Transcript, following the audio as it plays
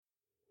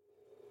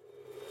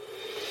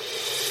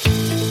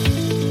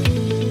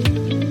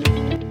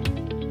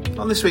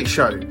this week's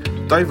show,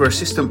 Dover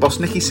assistant boss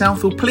Nicky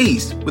Southall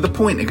pleased with a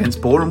point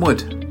against Boreham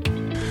Wood.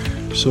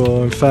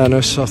 So in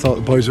fairness, I thought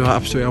the boys were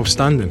absolutely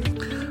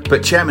outstanding.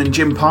 But chairman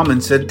Jim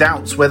Parman said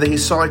doubts whether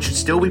his side should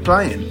still be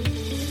playing.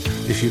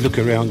 If you look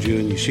around you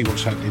and you see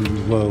what's happening in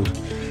the world,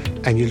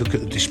 and you look at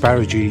the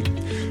disparity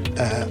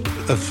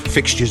of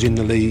fixtures in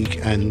the league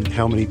and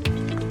how many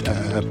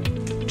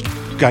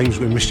games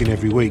we're missing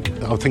every week,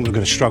 I think we're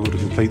going to struggle to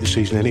complete the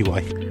season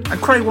anyway.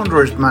 And Cray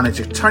Wanderers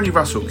manager Tony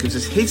Russell gives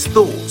us his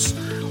thoughts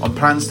on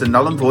plans to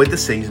null and void the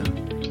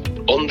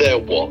season. On their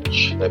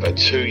watch, they've had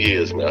 2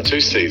 years now,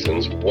 2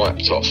 seasons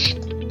wiped off,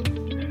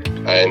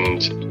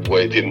 and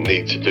we didn't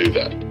need to do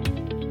that.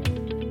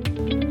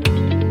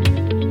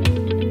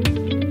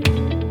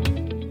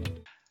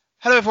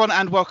 Hello everyone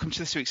and welcome to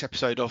this week's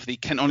episode of the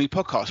Kent Only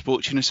podcast,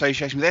 brought to you in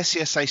association with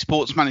SCSA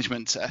Sports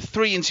Management.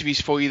 3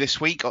 interviews for you this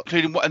week,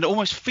 including an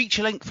almost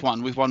feature-length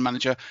one with one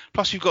manager,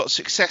 plus we've got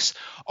success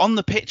on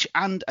the pitch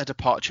and a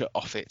departure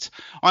off it.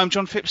 I'm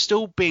John Phipps,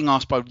 still being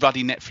asked by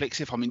ruddy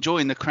Netflix if I'm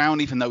enjoying The Crown,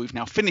 even though we've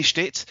now finished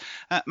it.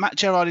 Matt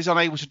Gerrard is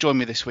unable to join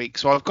me this week,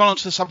 so I've gone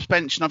onto the subs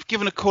bench and I've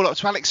given a call up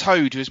to Alex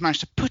Hode, who has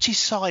managed to put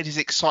aside his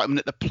excitement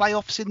at the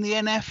playoffs in the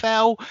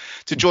NFL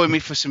to join me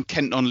for some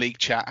Kent Non-League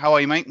chat. How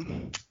are you, mate?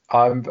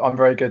 I'm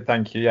very good,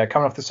 thank you. Yeah,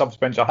 coming off the subs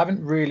bench, I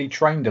haven't really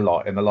trained a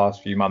lot in the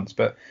last few months,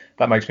 but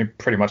that makes me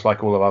pretty much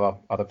like all of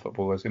other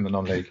footballers in the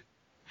non-league.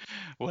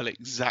 Well,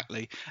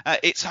 exactly.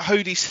 It's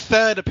Hodey's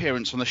 3rd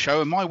appearance on the show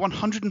and my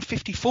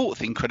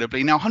 154th,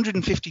 incredibly. Now,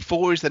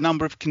 154 is the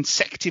number of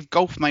consecutive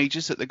golf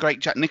majors that the great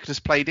Jack Nicklaus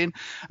played in,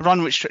 a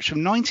run which stretched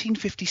from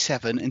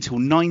 1957 until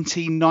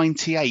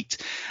 1998.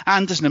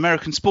 And as an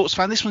American sports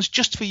fan, this one's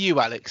just for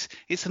you, Alex.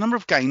 It's the number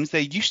of games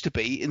there used to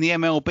be in the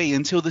MLB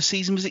until the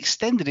season was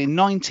extended in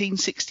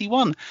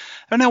 1961. There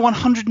are now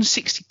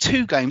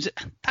 162 games.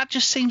 That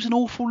just seems an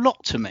awful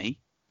lot to me.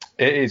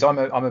 It is. I'm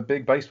a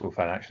big baseball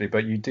fan, actually,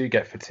 but you do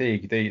get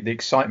fatigue. The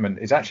excitement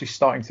is actually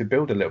starting to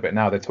build a little bit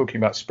now. They're talking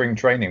about spring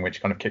training,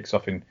 which kind of kicks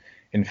off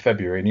in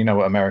February. And you know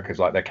what America's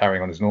like. They're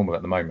carrying on as normal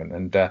at the moment.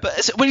 And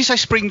But when you say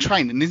spring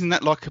training, isn't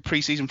that like a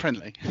pre-season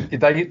friendly?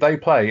 They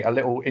play a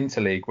little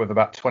interleague with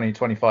about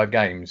 20-25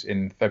 games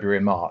in February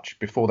and March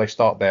before they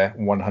start their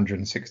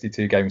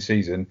 162-game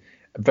season,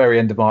 very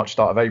end of March,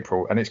 start of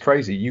April. And it's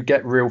crazy. You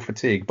get real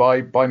fatigue.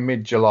 By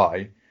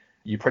mid-July,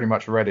 you're pretty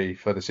much ready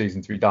for the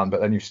season to be done,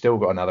 but then you've still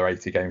got another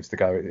 80 games to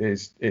go.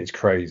 It's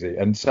crazy.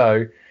 And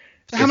so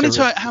how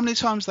many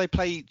times they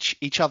play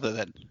each other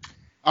then?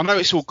 I know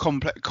it's all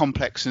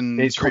complex and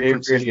it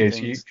really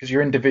is, because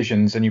you're in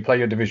divisions and you play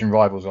your division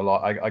rivals a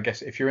lot. I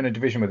guess if you're in a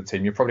division with a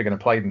team, you're probably going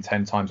to play them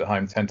 10 times at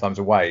home, 10 times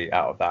away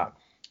out of that.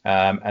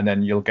 And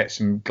then you'll get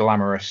some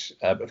glamorous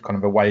kind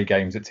of away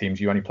games at teams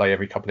you only play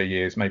every couple of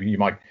years. Maybe you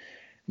might.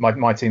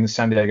 My team, the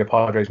San Diego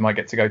Padres, might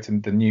get to go to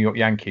the New York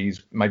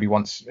Yankees maybe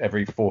once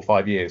every 4 or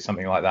 5 years,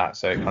 something like that.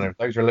 So kind of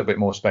those are a little bit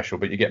more special,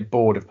 but you get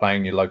bored of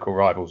playing your local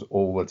rivals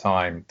all the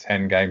time.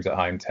 10 games at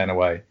home, 10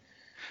 away.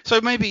 So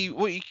maybe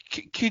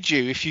could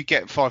you, if you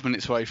get 5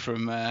 minutes away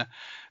from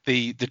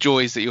the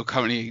joys that you're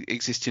currently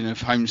existing of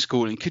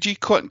homeschooling, could you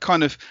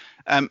kind of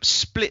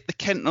split the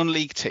Kent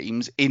Non-League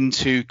teams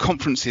into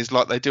conferences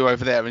like they do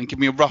over there and give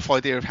me a rough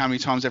idea of how many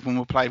times everyone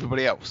will play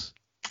everybody else?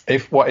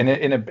 If what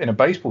in a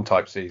baseball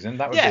type season,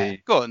 that would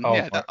be. Go on.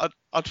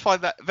 I'd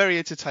find that very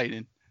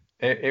entertaining.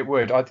 It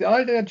would. Do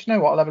you know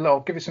what? I'll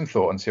give it some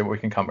thought and see what we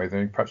can come up with,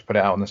 and perhaps put it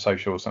out on the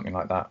social or something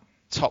like that.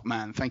 Top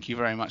man, thank you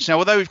very much. Now,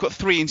 although we've got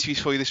 3 interviews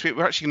for you this week,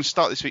 we're actually going to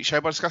start this week's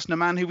show by discussing a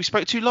man who we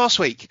spoke to last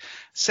week.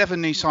 7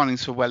 new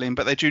signings for Welling,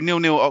 but they drew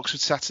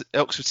 0-0 at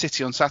Oxford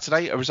City on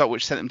Saturday, a result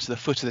which sent them to the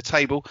foot of the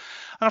table.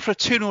 And after a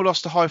 2-0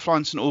 loss to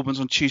high-flying St Albans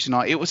on Tuesday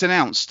night, it was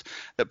announced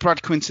that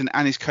Brad Quinton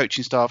and his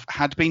coaching staff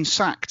had been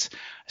sacked.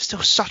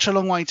 Still such a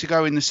long way to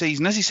go in the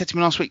season. As he said to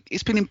me last week,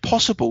 it's been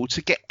impossible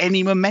to get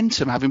any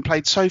momentum having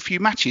played so few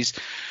matches.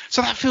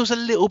 So that feels a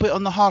little bit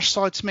on the harsh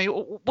side to me.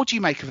 What do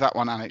you make of that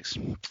one, Alex?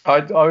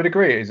 I would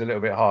agree it is a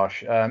little bit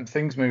harsh.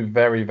 Things move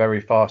very, very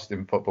fast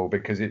in football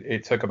because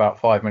it took about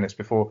 5 minutes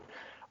before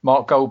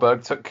Mark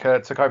Goldberg took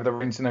over the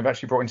reins, and they've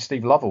actually brought in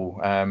Steve Lovell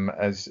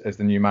as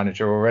the new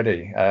manager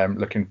already.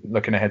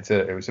 Looking ahead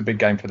to, it was a big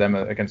game for them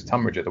against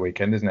Tunbridge at the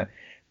weekend, isn't it?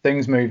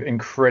 Things move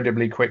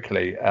incredibly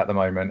quickly at the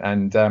moment,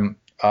 and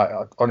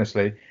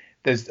honestly,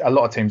 there's a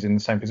lot of teams in the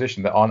same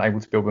position that aren't able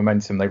to build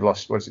momentum. They've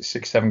lost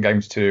 6-7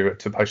 games to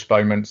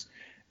postponements,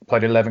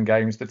 played 11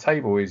 games. The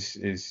table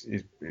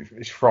is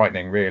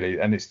frightening, really,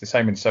 and it's the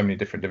same in so many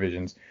different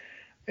divisions.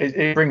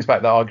 It brings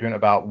back the argument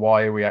about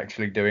why are we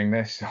actually doing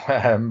this,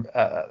 and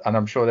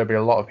I'm sure there'll be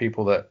a lot of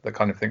people that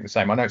kind of think the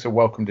same. I know it's a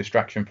welcome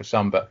distraction for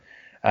some, but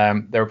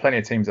there are plenty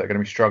of teams that are going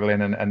to be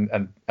struggling,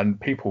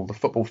 and people, the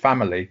football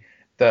family,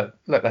 that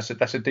look, that's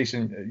a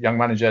decent young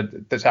manager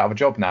that's out of a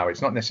job now.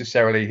 It's not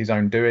necessarily his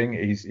own doing.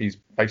 He's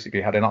basically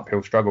had an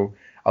uphill struggle,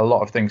 a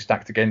lot of things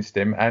stacked against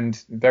him,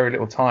 and very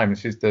little time.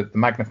 This is the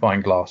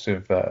magnifying glass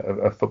of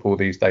football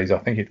these days. I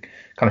think it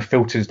kind of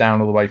filters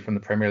down all the way from the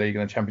Premier League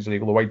and the Champions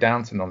League all the way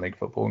down to non-league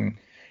football, and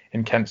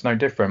in Kent's no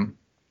different.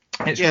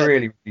 It's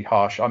really, really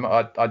harsh.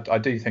 I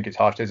do think it's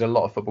harsh. There's a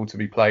lot of football to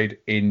be played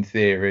in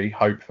theory,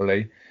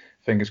 hopefully,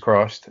 fingers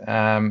crossed.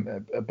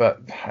 But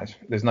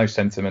there's no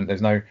sentiment.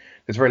 There's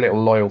very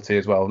little loyalty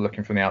as well.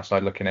 Looking from the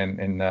outside, looking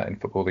in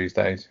football these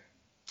days.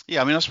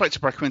 Yeah, I mean, I spoke to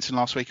Brad Quinton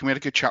last week and we had a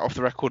good chat off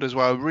the record as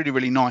well. Really,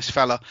 really nice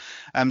fella.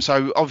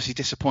 So obviously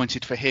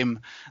disappointed for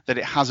him that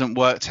it hasn't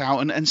worked out.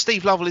 And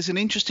Steve Lovell is an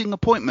interesting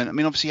appointment. I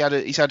mean, obviously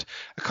he's had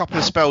a couple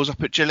of spells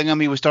up at Gillingham.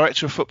 He was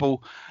director of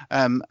football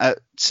at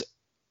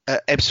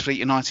Ebbsfleet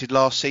United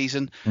last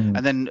season and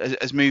then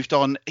has moved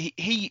on.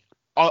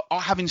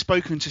 Having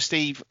spoken to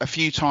Steve a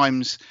few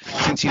times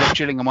since he left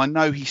Gillingham, I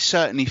know he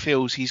certainly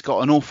feels he's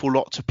got an awful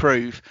lot to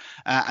prove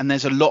and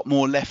there's a lot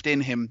more left in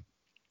him.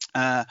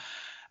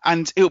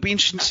 And it'll be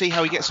interesting to see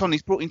how he gets on.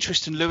 He's brought in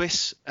Tristan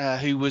Lewis,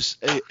 who's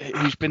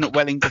been at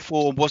Welling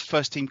before, was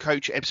first team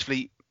coach at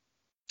Ebbsfleet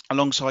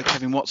alongside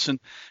Kevin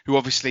Watson, who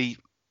obviously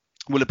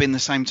will have been the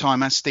same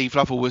time as Steve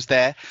Lovell was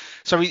there.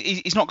 So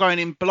he's not going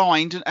in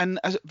blind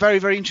and very,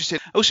 very interested.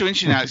 Also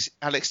interesting,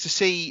 Alex, to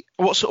see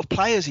what sort of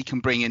players he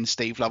can bring in,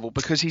 Steve Lovell,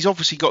 because he's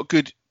obviously got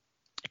good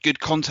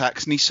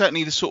contacts and he's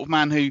certainly the sort of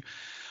man who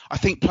I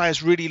think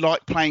players really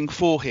like playing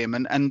for him,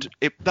 and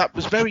that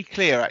was very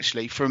clear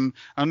actually from.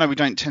 I know we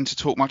don't tend to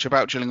talk much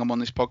about Gillingham on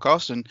this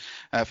podcast, and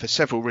for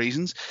several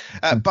reasons,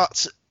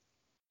 but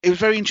it was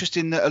very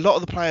interesting that a lot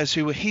of the players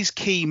who were his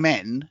key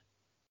men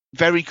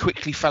very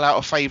quickly fell out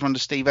of favour under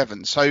Steve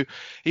Evans. So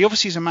he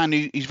obviously is a man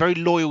who's very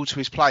loyal to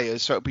his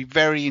players. So it'll be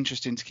very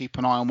interesting to keep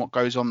an eye on what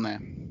goes on there.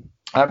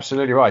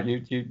 Absolutely right.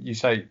 You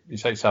say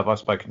yourself. I've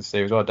spoken to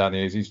Steve as well down the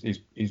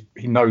years.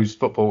 He knows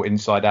football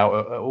inside out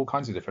at all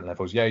kinds of different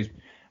levels. Yeah, he's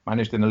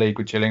managed in the league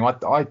with Gillingham.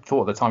 I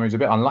thought at the time he was a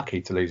bit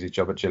unlucky to lose his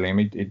job at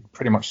Gillingham. He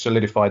pretty much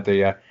solidified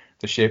the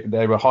ship.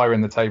 They were higher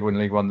in the table in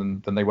League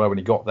One than they were when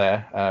he got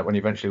there, when he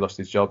eventually lost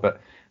his job. But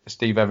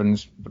Steve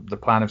Evans, the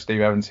plan of Steve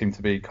Evans seemed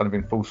to be kind of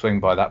in full swing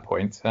by that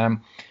point.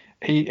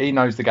 He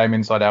knows the game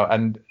inside out,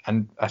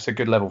 and that's a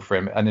good level for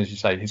him. And as you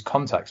say, his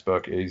contacts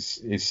book is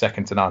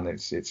second to none.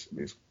 It's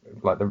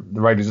like the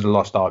Raiders of the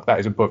Lost Ark. That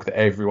is a book that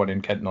everyone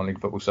in Kent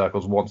non-league football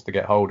circles wants to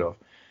get hold of.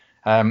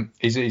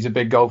 He's a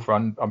big golfer.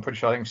 I'm pretty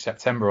sure I think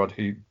September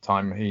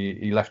time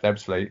he left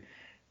Ebbsfleet,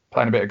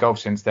 playing a bit of golf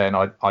since then.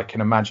 I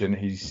can imagine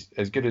he's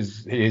as good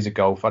as he is at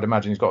golf. I'd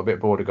imagine he's got a bit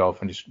bored of golf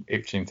and just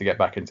itching to get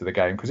back into the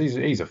game because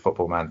he's a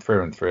football man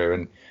through and through.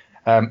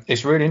 And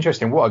it's really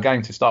interesting. What a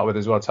game to start with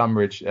as well,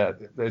 Tunbridge.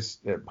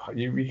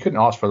 You couldn't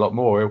ask for a lot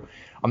more.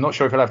 I'm not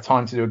sure if he'll have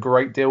time to do a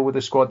great deal with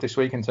the squad this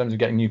week in terms of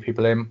getting new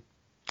people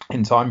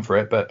in time for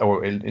it,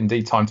 or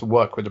indeed time to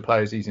work with the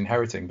players he's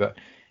inheriting. But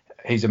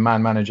he's a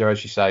man manager,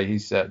 as you say.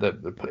 He's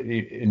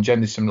he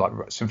engenders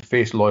some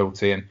fierce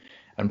loyalty,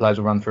 and players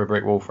will run through a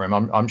brick wall for him.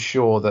 I'm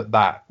sure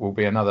that will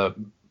be another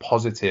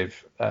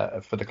positive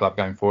for the club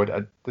going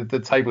forward. The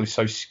table is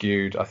so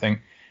skewed. I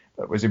think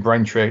it was in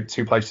Braintree,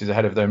 2 places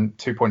ahead of them,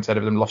 2 points ahead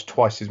of them, lost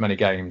twice as many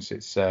games.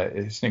 It's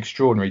an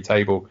extraordinary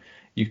table.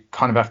 You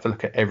kind of have to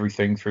look at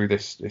everything through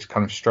this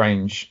kind of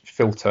strange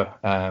filter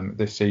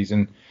this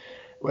season,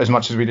 as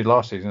much as we did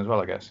last season as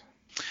well, I guess.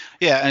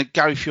 Yeah, and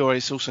Gary Fiore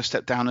has also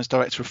stepped down as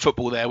director of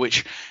football there,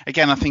 which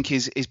again I think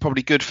is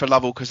probably good for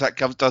Lovell because that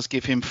does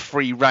give him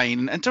free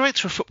rein. And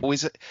director of football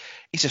is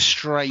a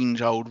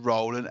strange old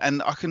role,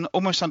 and I can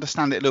almost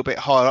understand it a little bit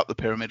higher up the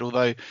pyramid,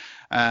 although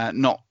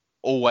not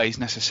always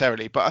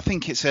necessarily. But I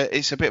think it's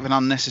a bit of an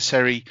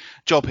unnecessary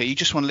job here. You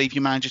just want to leave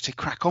your manager to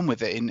crack on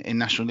with it in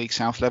National League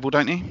South level,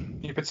 don't you?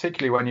 Yeah,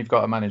 particularly when you've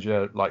got a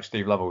manager like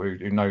Steve Lovell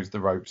who knows the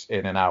ropes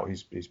in and out.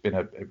 He's been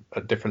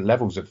at different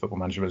levels of football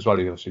management as well.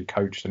 He's obviously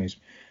coached and he's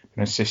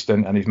been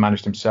assistant and he's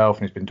managed himself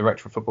and he's been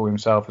director of football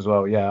himself as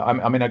well. Yeah,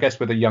 I mean, I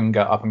guess with the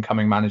younger up and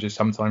coming managers,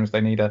 sometimes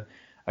they need a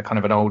kind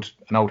of an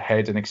old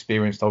head, an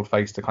experienced old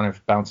face to kind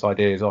of bounce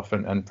ideas off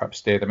and perhaps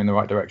steer them in the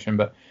right direction.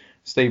 But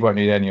Steve won't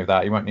need any of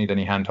that. He won't need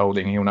any hand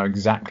holding. He'll know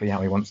exactly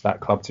how he wants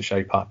that club to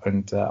shape up,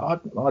 and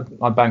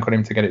I'd bank on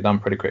him to get it done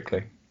pretty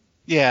quickly.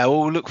 Yeah,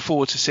 well, we'll look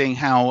forward to seeing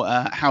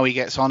how he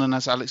gets on. And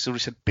as Alex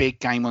already said, big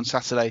game on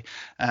Saturday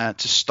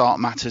to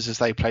start matters as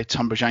they play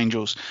Tunbridge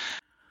Angels.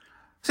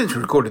 Since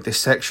we recorded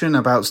this section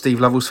about Steve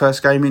Lovell's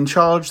first game in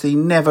charge, the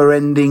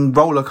never-ending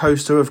roller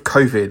coaster of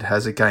COVID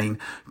has again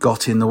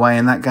got in the way,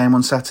 and that game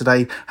on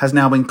Saturday has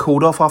now been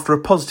called off after a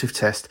positive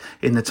test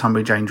in the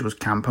Tunbridge Angels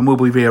camp and will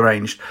be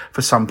rearranged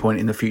for some point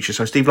in the future.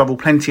 So Steve Lovell,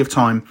 plenty of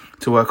time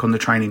to work on the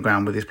training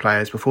ground with his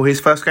players before his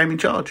first game in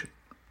charge.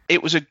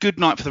 It was a good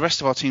night for the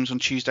rest of our teams on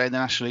Tuesday in the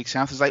National League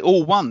South as they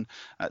all won.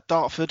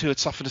 Dartford, who had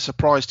suffered a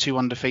surprise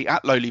 2-1 defeat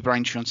at lowly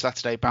Braintree on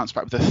Saturday, bounced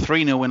back with a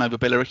 3-0 win over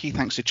Billericay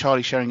thanks to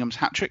Charlie Sheringham's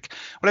hat-trick.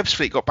 Well,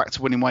 Ebbsfleet got back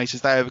to winning ways as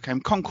they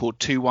overcame Concord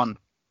 2-1.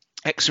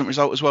 Excellent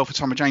result as well for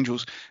Tunbridge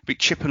Angels, beat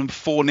Chippenham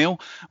 4-0,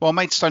 while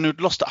Maidstone, who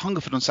had lost at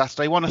Hungerford on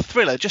Saturday, won a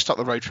thriller just up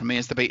the road from me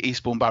as they beat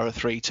Eastbourne Borough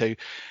 3-2.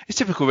 It's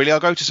typical really, I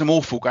go to some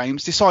awful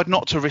games, decide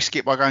not to risk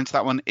it by going to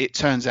that one, it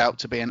turns out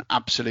to be an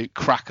absolute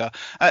cracker.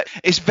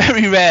 It's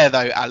very rare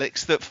though,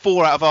 Alex, that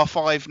 4 out of our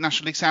 5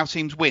 National League South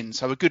teams win,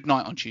 so a good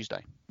night on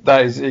Tuesday.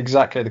 That is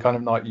exactly the kind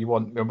of night you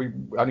want. We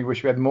only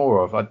wish we had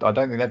more of. I don't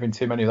think there have been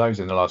too many of those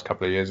in the last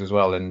couple of years as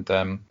well, and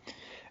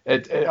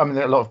I mean,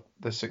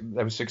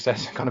 there was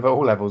success kind of at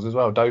all levels as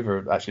well.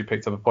 Dover actually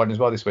picked up a point as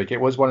well this week.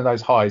 It was one of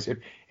those highs.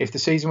 If the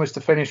season was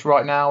to finish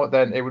right now,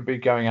 then it would be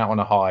going out on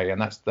a high,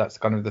 and that's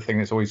kind of the thing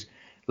that's always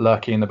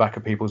lurking in the back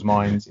of people's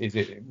minds.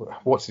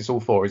 What's this all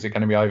for? Is it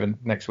going to be over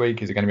next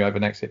week? Is it going to be over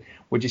next year?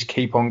 We just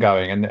keep on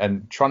going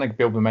and trying to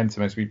build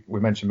momentum, as we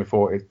mentioned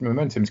before.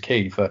 Momentum's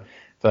key for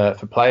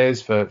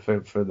players, for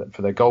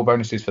their goal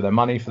bonuses, for their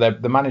money, for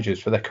the managers,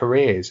 for their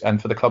careers,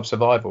 and for the club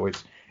survival.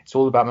 It's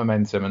all about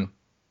momentum, and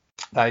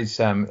that is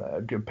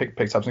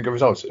picked up some good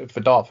results for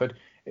Dartford.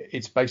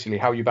 It's basically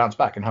how you bounce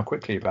back and how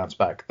quickly you bounce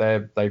back.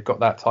 They've got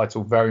that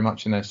title very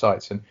much in their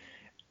sights, and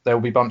there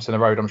will be bumps in the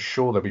road. I'm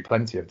sure there'll be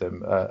plenty of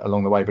them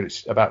along the way, but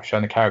it's about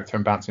showing the character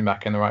and bouncing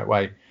back in the right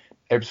way.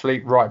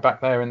 Ebbsfleet right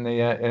back there in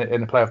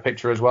the playoff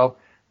picture as well.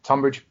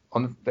 Tonbridge,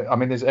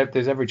 there's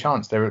every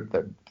chance.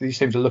 These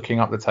teams are looking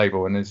up the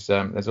table, and there's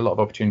a lot of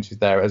opportunities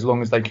there. As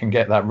long as they can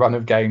get that run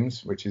of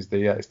games, which is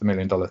it's the $1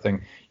 million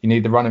thing. You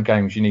need the run of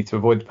games. You need to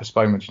avoid the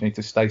postponements. You need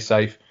to stay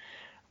safe,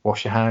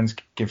 wash your hands,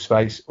 give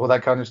space, all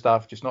that kind of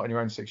stuff. Just not in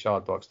your own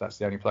 6-yard box. That's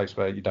the only place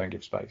where you don't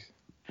give space.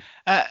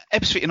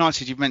 Ebbsfleet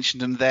United, you've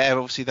mentioned them there.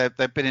 Obviously,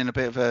 they've been in a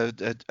bit of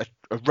a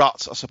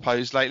rut, I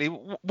suppose, lately.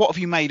 What have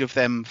you made of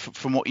them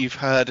from what you've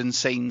heard and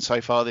seen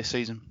so far this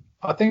season?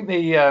 I think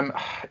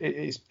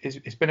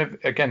it's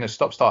been a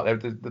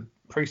stop-start. The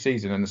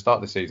pre-season and the start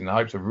of the season, the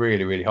hopes are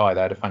really, really high.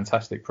 They had a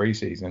fantastic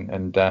pre-season,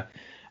 and the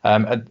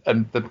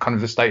kind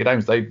of the stated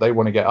aims, they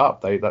want to get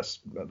up. They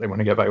want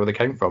to get back where they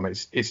came from.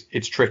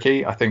 It's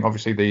tricky. I think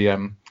obviously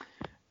the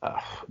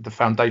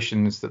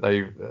foundations that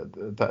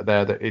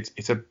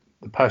the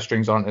purse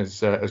strings aren't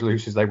as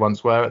loose as they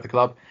once were at the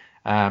club.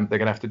 They're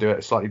going to have to do it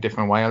a slightly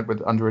different way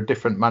under a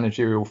different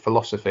managerial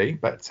philosophy,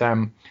 but.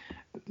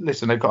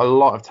 Listen, they've got a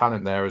lot of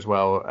talent there as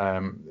well,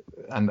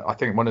 and I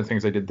think one of the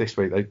things they did this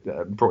week, they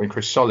brought in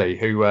Chris Solly,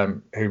 who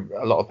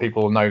a lot of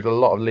people know, a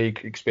lot of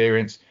league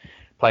experience,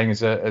 playing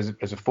as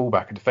a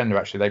fullback, a defender.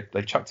 Actually,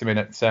 they chucked him in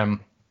at kind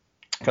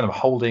of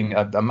holding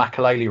a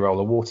Makalele role,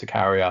 a water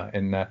carrier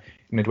in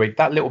midweek.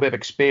 That little bit of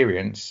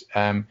experience,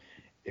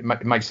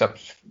 it makes up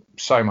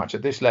so much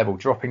at this level.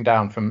 Dropping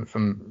down from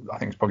I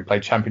think it's probably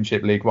played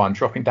Championship, League One,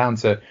 dropping down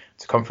to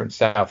Conference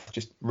South,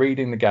 just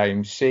reading the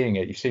game, seeing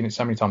it. You've seen it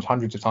so many times,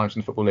 hundreds of times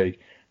in the Football League.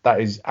 That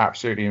is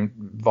absolutely a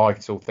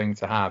vital thing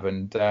to have,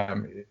 and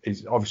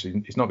he's not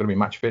going to be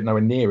match fit,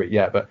 nowhere near it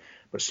yet. But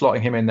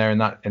slotting him in there in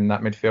that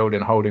midfield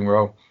in a holding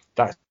role,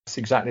 that's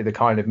exactly the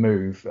kind of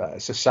move.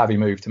 It's a savvy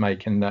move to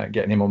make, and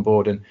getting him on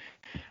board.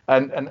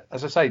 And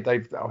as I say,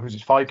 they've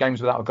 5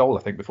 games without a goal,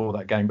 I think, before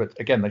that game. But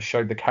again, they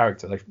showed the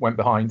character. They went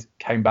behind,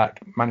 came back,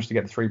 managed to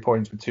get the 3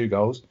 points with 2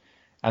 goals,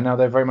 and now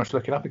they're very much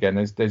looking up again.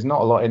 There's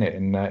not a lot in it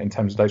in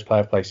terms of those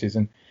playoff places,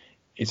 and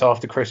it's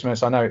after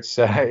Christmas. I know it's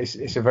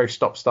a very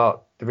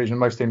stop-start division.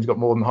 Most teams got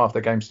more than half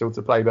their games still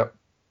to play, but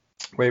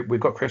we've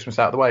got Christmas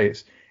out of the way.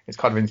 It's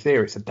kind of, in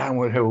theory, it's a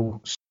downward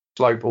hill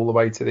slope all the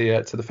way to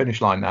the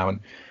finish line now,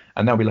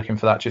 and they'll be looking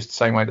for that just the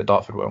same way that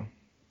Dartford will.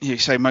 You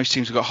say most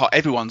teams have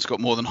everyone's got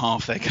more than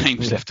half their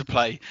games left to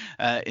play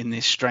in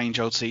this strange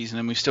old season,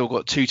 and we've still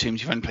got 2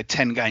 teams who've only played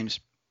 10 games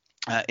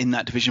in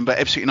that division. But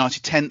Ebbsfleet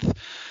United 10th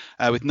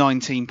with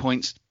 19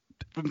 points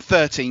from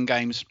 13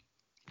 games.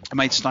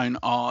 Maidstone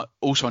are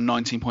also on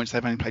 19 points.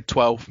 They've only played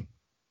 12.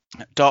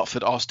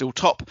 Dartford are still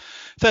top,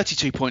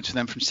 32 points for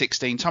them from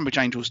 16. Tunbridge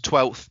Angels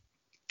 12th.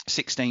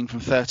 16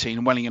 from 13,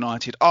 and Welling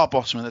United are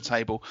bottom of the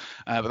table,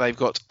 but they've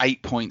got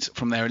 8 points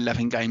from their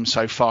 11 games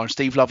so far. And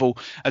Steve Lovell,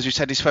 as we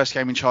said, his first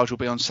game in charge will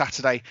be on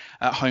Saturday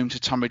at home to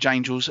Tunbridge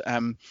Angels,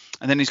 and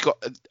then he's got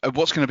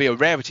what's going to be a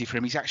rarity for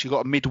him. He's actually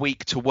got a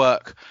midweek to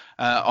work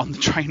on the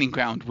training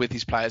ground with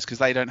his players, because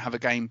they don't have a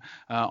game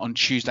on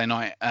Tuesday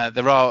night.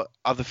 There are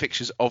other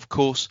fixtures, of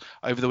course,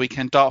 over the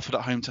weekend. Dartford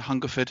at home to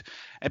Hungerford,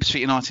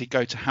 Ebbsfleet United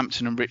go to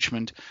Hampton and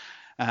Richmond.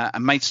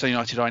 And Maidstone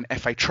United are in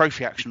FA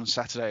Trophy action on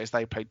Saturday as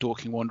they play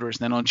Dorking Wanderers.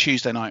 And then on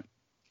Tuesday night,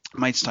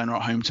 Maidstone are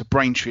at home to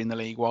Braintree in the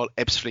league, while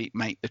Ebbsfleet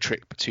make the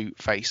trip to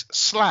face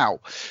Slough,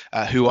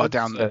 who are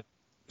down there.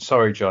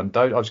 Sorry, John.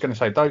 I was going to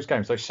say those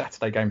games, those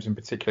Saturday games in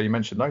particular, you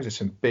mentioned those are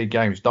some big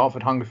games.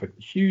 Dartford, Hungerford,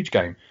 huge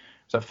game.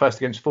 So first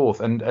against fourth,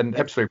 and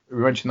Ebbsfleet,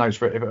 we mentioned those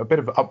for a bit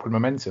of upward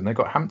momentum. They've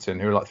got Hampton,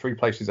 who are like 3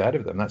 places ahead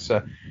of them.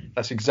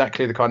 That's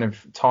exactly the kind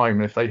of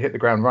time. If they hit the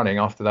ground running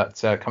after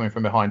that, coming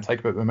from behind, take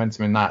a bit of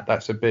momentum in that.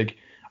 That's a big.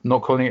 I'm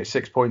not calling it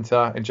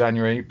 6-pointer in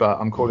January, but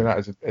I'm calling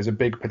that as a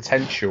big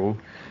potential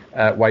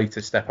way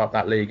to step up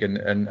that league and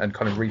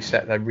kind of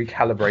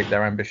recalibrate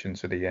their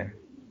ambitions for the year.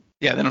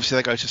 Yeah, then obviously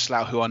they go to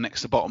Slough, who are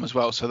next to bottom as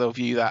well, so they'll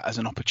view that as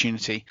an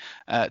opportunity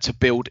to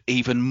build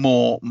even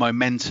more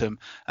momentum.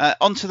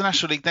 On to the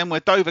National League then, where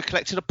Dover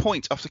collected a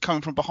point after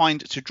coming from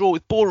behind to draw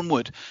with Boreham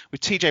Wood,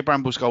 with TJ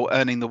Bramble's goal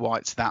earning the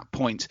Whites that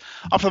point.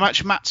 After the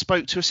match, Matt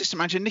spoke to assistant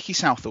manager Nicky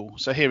Southall,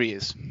 so here he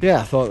is. Yeah,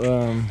 I thought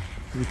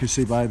you could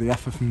see by the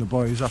effort from the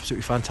boys,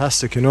 absolutely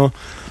fantastic,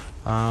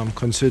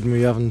 considering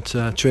we haven't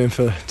trained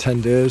for 10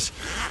 days.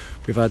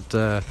 We've had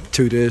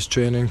 2 days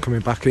training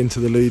coming back into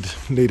the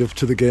lead up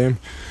to the game.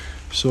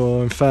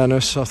 So in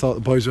fairness, I thought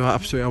the boys were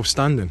absolutely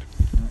outstanding.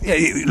 Yeah,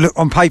 look,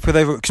 on paper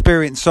they were an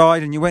experienced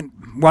side, and you went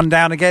one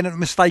down again, a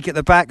mistake at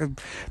the back, a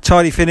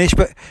tidy finish,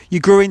 but you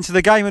grew into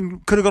the game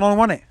and could have gone on and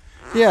won it.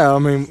 Yeah, I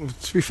mean,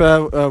 to be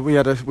fair, we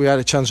had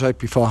a chance right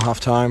before half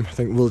time. I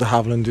think Wilder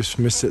Haviland just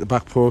missed it at the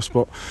back post,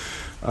 but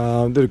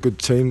they're a good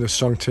team, they're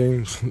strong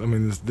teams. I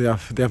mean, they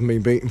haven't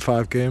been beaten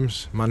 5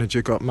 games.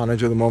 Manager got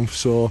manager of the month,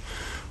 so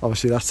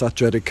obviously that's that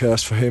dreaded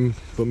curse for him.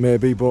 But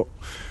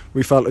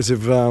we felt as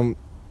if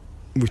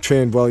we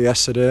trained well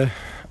yesterday,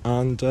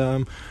 and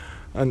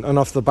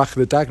off the back of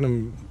the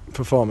Dagenham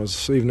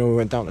performance, even though we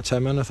went down to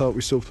 10 men, I thought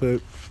we still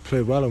played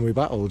well and we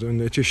battled,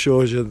 and it just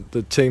shows you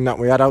the team that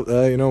we had out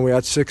there. You know, we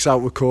had 6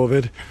 out with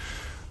COVID,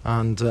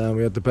 and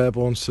we had the bare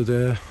bones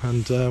today,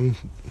 and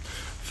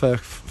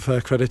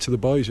fair credit to the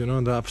boys, you know,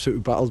 and they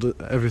absolutely battled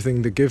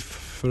everything they give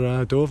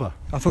for Dover.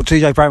 I thought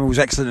TJ Bramwell was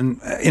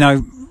excellent,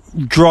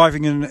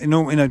 driving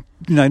and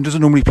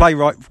doesn't normally play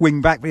right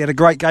wing back, but he had a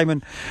great game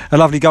and a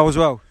lovely goal as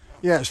well.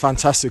 Yeah, it's a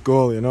fantastic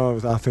goal, you know.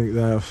 I think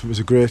it was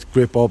a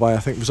great ball by, I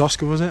think it was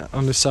Oscar, was it,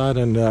 on this side,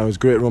 and it was a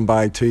great run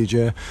by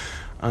TJ.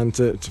 And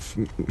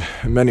in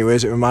many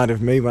ways it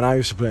reminded me when I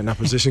used to play in that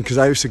position, because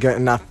I used to get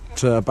in that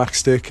back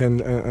stick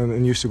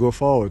and used to go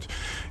forward.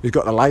 He's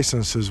got the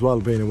licence as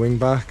well, being a wing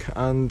back,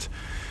 and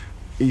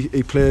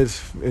he played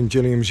in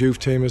Gilliam's youth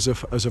team as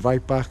a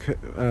right back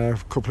a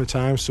couple of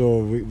times, so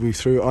we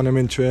threw it on him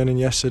in training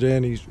yesterday,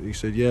 and he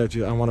said, yeah,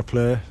 I want to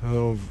play.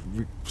 So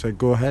we said,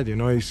 go ahead, you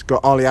know. He's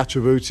got all the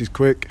attributes. He's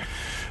quick,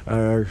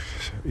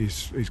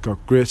 he's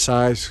got great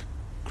size,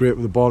 great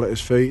with the ball at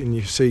his feet, and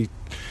you see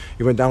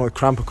he went down with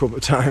cramp a couple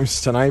of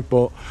times tonight,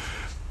 but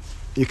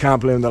you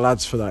can't blame the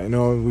lads for that, you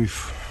know.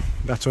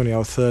 That's only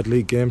our 3rd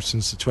league game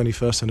since the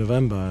 21st of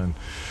November, and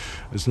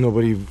there's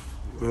nobody,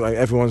 like,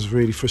 everyone's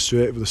really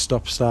frustrated with the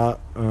stop-start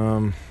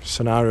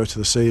scenario to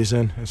the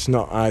season. It's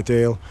not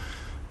ideal,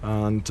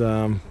 and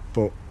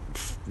but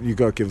you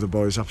got to give the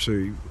boys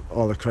absolutely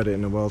all the credit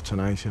in the world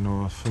tonight, you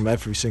know, from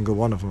every single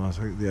one of them. I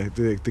think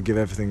they give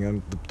everything,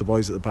 and the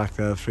boys at the back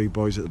there, 3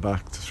 boys at the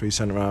back, the 3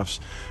 centre halves.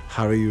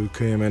 Harry, who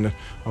came in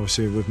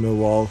obviously with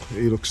Millwall,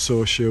 he looks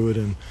so assured,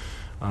 and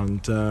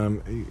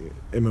him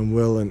and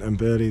Will and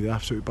Bailey, they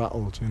absolutely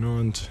battled, you know,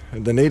 and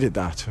they needed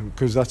that,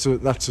 because that's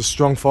a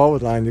strong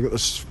forward line. You've got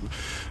this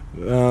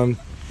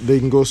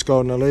league and goal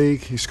scorer in the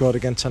league. He scored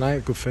again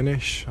tonight, good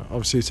finish.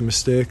 Obviously it's a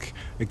mistake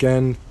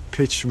again.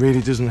 Pitch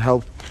really doesn't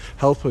help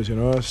us, you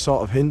know. It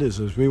sort of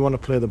hinders us. We want to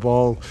play the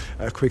ball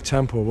at a quick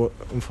tempo, but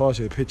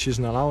unfortunately the pitch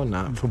isn't allowing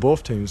that for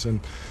both teams. And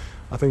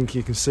I think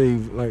you can see,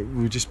 like,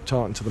 we were just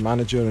talking to the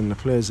manager and the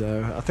players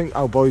there, I think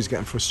our boys are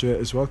getting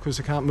frustrated as well, because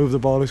they can't move the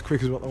ball as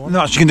quick as what they want.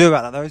 Not much you can do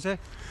about that though, is there?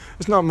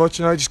 It's not much,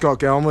 you know. You just got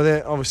to get on with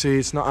it. Obviously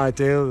it's not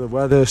ideal, the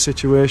weather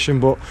situation,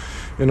 but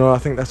you know, I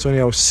think that's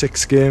only our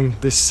 6th game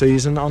this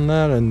season on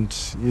there, and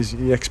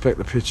you expect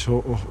the pitch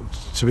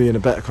to be in a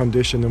better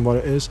condition than what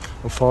it is.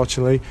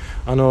 Unfortunately,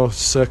 I know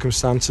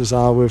circumstances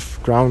are with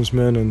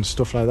groundsmen and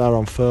stuff like that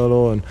on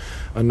furlough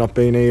and not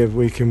being here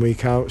week in,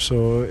 week out,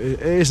 so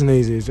it isn't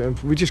easy.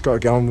 We just got to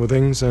get on with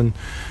things and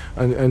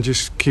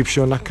just keep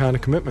showing that kind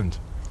of commitment.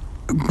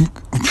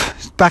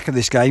 Back of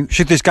this game,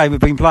 should this game have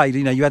been played,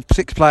 you know, you had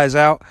 6 players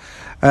out,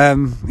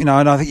 and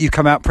I think you've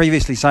come out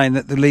previously saying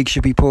that the league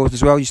should be paused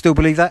as well. You still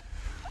believe that?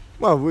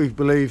 Well, we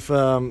believe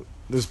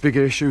there's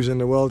bigger issues in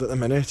the world at the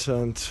minute,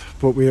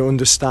 but we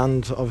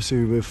understand,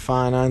 obviously, with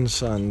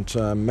finance and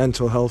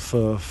mental health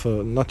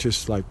for not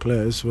just like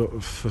players,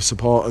 but for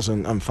supporters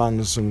and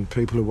fans and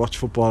people who watch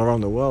football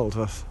around the world.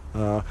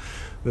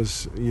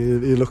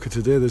 You look at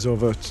today, there's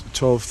over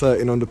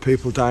 1,200-1,300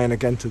 people dying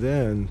again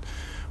today, and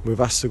we've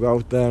asked to go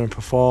out there and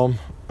perform.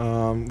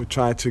 We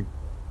try to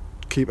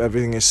keep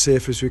everything as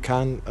safe as we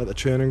can at the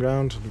training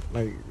ground.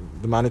 Like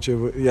the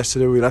manager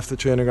yesterday, we left the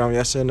training ground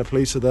yesterday, and the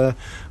police are there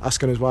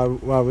asking us why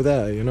we're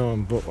there, you know.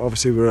 But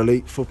obviously we're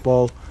elite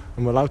football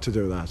and we're allowed to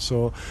do that.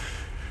 So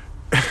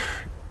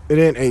it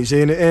ain't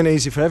easy, and it ain't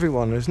easy for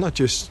everyone. It's not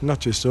just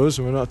us,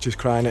 and we're not just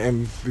crying at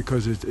him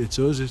because it's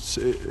us. It's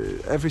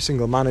every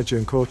single manager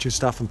and coaching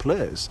staff and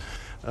players.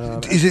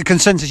 Is it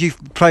consensus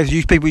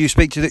people you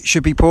speak to that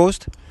should be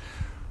paused?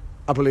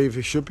 I believe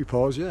it should be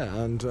paused, yeah.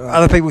 And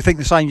other people think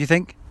the same, do you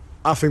think?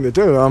 I think they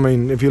do. I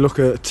mean, if you look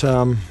at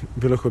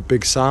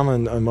Big Sam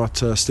and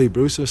what Steve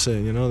Bruce was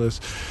saying, you know,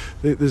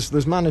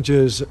 there's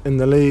managers in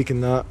the league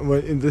and that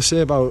they say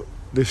about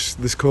this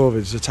COVID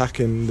is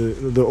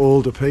attacking the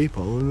older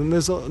people, and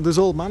there's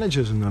old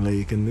managers in the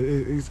league,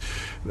 and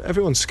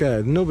everyone's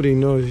scared. Nobody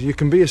knows. You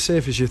can be as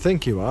safe as you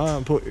think you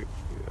are, but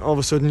all of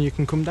a sudden you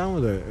can come down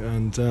with it.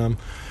 And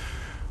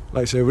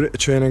like I say, we're at the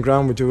training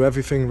ground, we do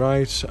everything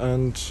right,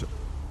 and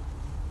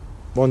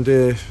one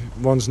day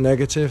one's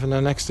negative and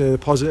the next day they're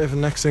positive,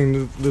 and next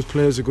thing the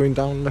players are going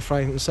down left,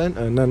 right and centre,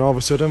 and then all of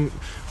a sudden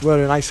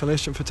we're in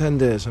isolation for 10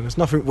 days, and it's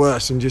nothing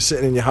worse than just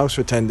sitting in your house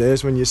for 10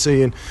 days when you're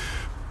seeing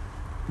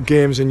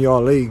games in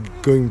your league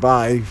going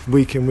by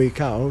week in, week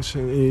out,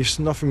 and it's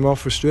nothing more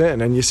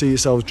frustrating, and you see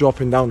yourselves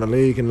dropping down the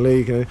league, and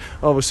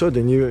all of a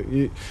sudden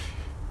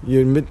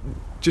you're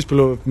just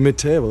below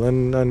mid-table,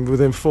 and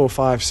within 4,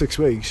 5, 6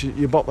 weeks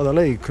you're bottom of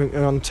the league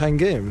on 10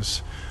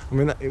 games. I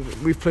mean,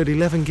 we've played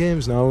 11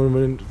 games now, and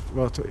we're in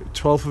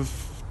 12th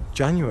of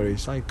January.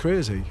 It's like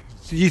crazy.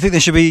 Do you think there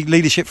should be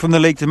leadership from the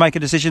league to make a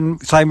decision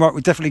saying, right,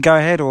 we definitely go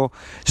ahead, or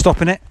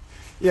stopping it?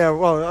 Yeah,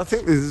 well, I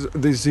think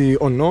there's the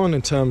unknown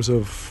in terms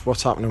of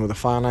what's happening with the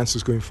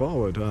finances going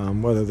forward,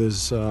 whether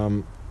there's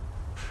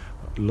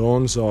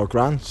loans or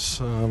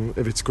grants.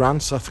 If it's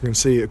grants, I can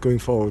see it going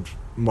forward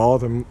more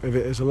than if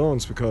it is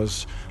loans,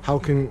 because how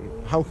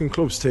can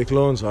clubs take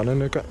loans on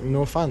and they've got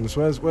no fans?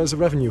 Where's the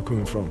revenue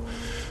coming from?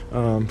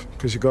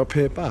 Because you've got to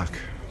pay it back.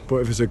 But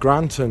if it's a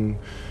grant and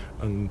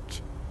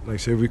like I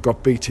say, we've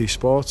got BT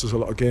Sports, there's a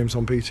lot of games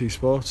on BT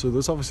Sports, so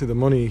there's obviously the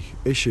money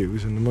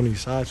issues and the money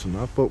side from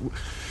that, but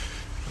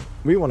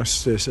we want to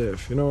stay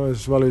safe, you know,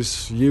 as well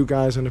as you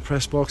guys in the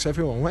press box.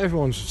 Everyone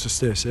wants to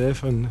stay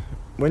safe, and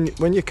when you're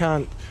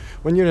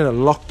in a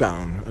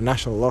lockdown, a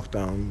national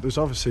lockdown, there's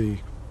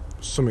obviously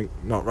something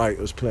not right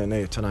us playing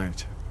here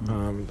tonight.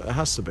 It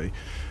has to be.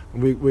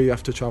 We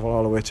have to travel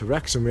all the way to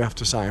Wrexham, we have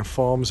to sign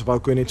forms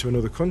about going into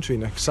another country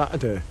next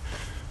Saturday,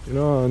 you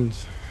know, and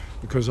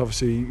because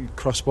obviously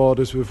cross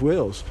borders with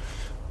Wales.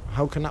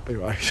 How can that be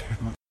right?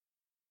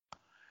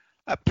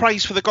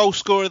 Praise for the goal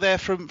scorer there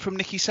from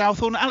Nicky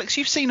Southall. Alex,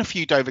 you've seen a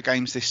few Dover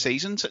games this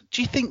season. So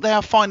do you think they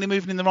are finally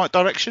moving in the right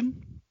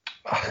direction?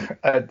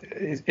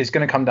 It's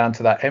going to come down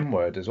to that M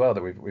word as well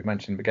that we've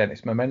mentioned again.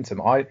 It's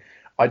momentum. I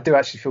do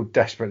actually feel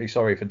desperately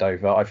sorry for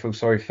Dover. I feel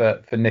sorry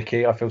for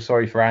Nicky. I feel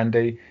sorry for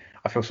Andy.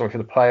 I feel sorry for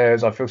the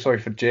players. I feel sorry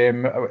for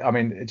Jim. I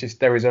mean,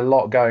 there is a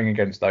lot going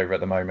against Dover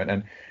at the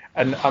moment,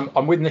 and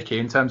I'm with Nicky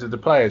in terms of the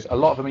players. A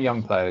lot of them are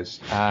young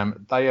players.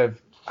 They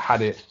have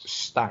had it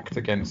stacked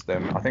against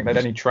them. I think they'd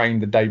only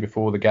trained the day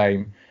before the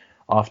game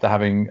after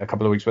having a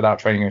couple of weeks without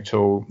training at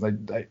all.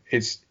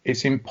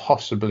 It's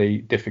impossibly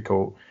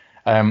difficult.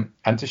 And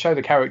to show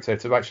the character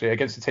to actually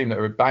against a team that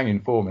are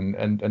banging form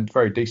and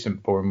very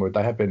decent form,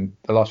 they have been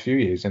the last few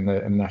years in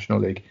the National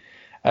League.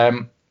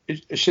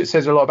 It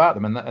says a lot about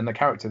them and the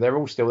character. They're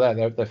all still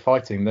there. They're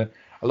fighting. A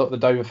lot of the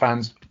Dover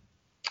fans.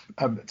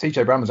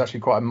 TJ Brown was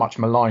actually quite a much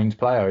maligned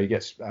player. He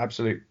gets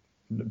absolute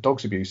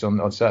dog's abuse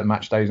on certain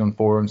match days on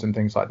forums and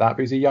things like that.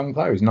 But he's a young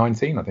player. He's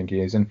 19, I think he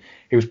is, and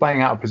he was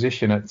playing out of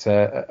position at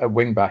a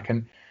wing back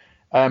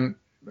and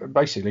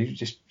basically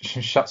just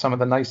shut some of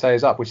the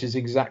naysayers up, which is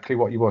exactly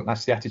what you want.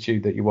 That's the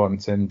attitude that you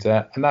want, and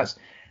that's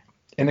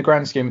in the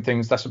grand scheme of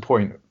things. That's the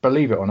point.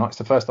 Believe it or not, it's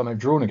the first time they've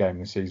drawn a game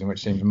this season,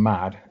 which seems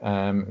mad,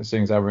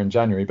 seeing as they were in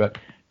January. But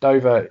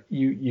Dover,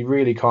 you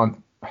really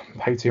can't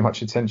pay too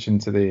much attention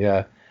to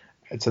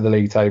the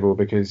league table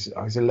because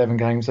it's 11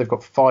 games. They've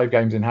got 5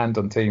 games in hand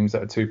on teams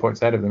that are 2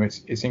 points ahead of them.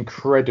 It's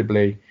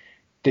incredibly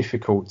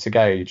difficult to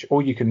gauge.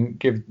 All you can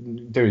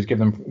do is give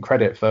them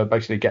credit for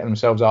basically getting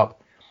themselves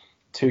up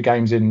 2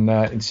 games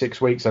in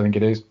 6 weeks, I think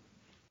it is,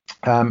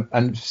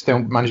 and still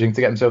managing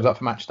to get themselves up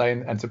for match day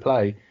and to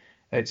play.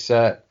 It's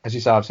as you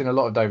say, I've seen a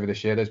lot of Dover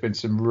this year. There's been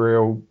some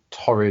real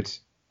torrid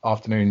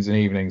afternoons and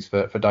evenings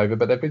for Dover,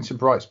 but there've been some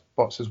bright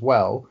spots as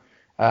well.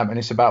 And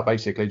it's about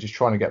basically just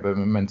trying to get the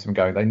momentum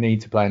going. They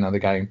need to play another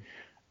game.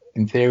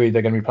 In theory,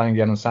 they're going to be playing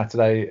again on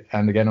Saturday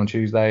and again on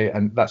Tuesday,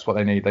 and that's what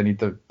they need. They need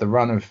the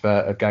run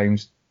of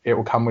games. It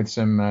will come with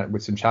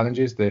some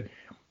challenges.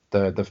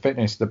 The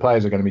fitness, the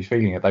players are going to be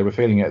feeling it. They were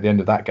feeling it at the end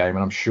of that game,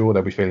 and I'm sure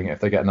they'll be feeling it if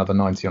they get another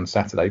 90 on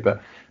Saturday.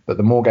 But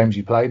the more games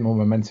you play, the more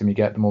momentum you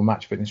get, the more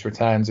match fitness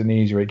returns, and the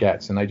easier it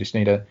gets. And they just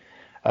need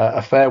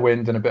a fair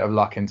wind and a bit of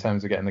luck in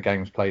terms of getting the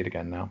games played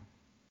again now.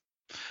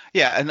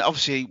 Yeah, and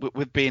obviously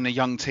with being a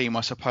young team,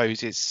 I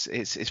suppose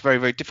it's very,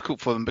 very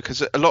difficult for them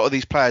because a lot of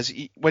these players,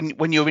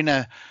 when you're in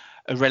a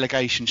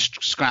relegation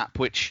scrap,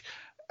 which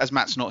as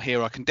Matt's not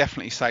here, I can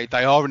definitely say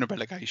they are in a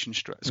relegation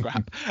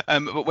scrap.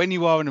 But when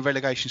you are in a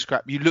relegation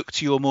scrap, you look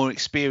to your more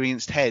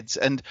experienced heads.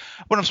 And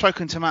when I've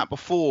spoken to Matt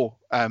before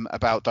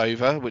about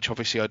Dover, which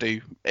obviously I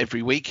do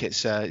every week,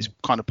 it's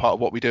kind of part of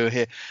what we do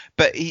here.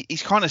 But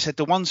he's kind of said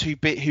the ones who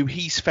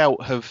he's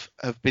felt have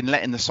been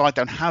letting the side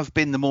down have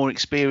been the more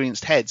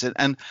experienced heads,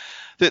 and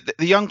the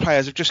young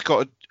players have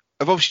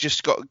obviously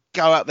just got to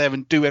go out there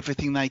and do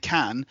everything they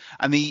can,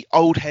 and the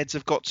old heads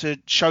have got to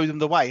show them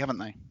the way, haven't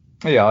they?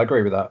 Yeah, I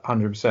agree with that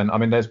 100%. I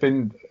mean, there's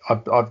been,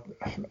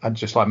 I've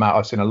just like Matt,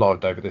 I've seen a lot of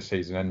Dover this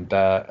season,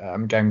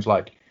 and games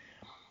like,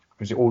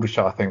 was it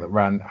Aldershot, I think, that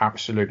ran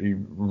absolutely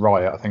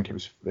riot. I think it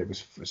was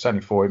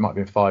certainly 4, it might have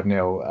been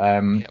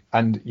 5-0. Yep.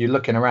 And you're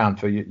looking around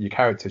for your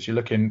characters. You're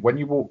looking, when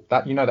you walk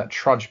that, that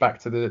trudge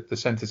back to the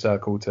centre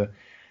circle to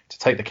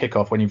take the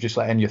kickoff when you've just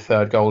let in your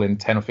third goal in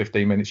 10 or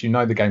 15 minutes,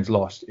 the game's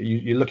lost.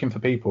 You're looking for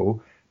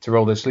people to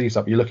roll their sleeves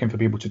up. You're looking for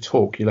people to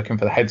talk. You're looking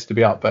for the heads to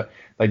be up, but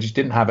they just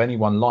didn't have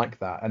anyone like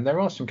that. And there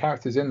are some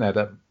characters in there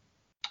that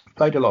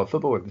played a lot of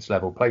football at this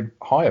level, played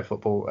higher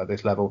football at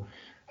this level.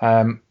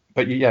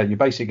 But you're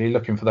basically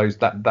looking for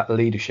that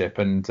leadership.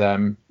 And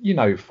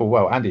full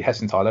well, Andy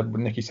Hessenthaler,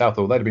 Nicky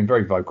Southall, they'd have been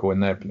very vocal in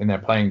their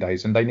playing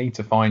days, and they need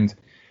to find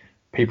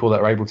people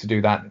that are able to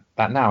do that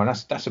now. And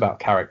that's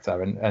about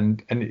character.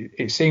 And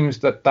it seems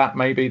that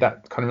maybe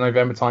that kind of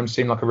November time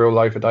seemed like a real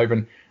low for Dover.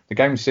 And The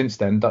games since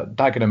then,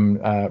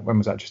 Dagenham, when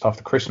was that? Just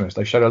after Christmas,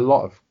 they showed a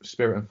lot of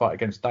spirit and fight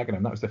against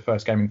Dagenham. That was their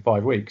first game in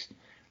 5 weeks.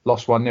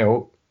 Lost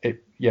 1-0.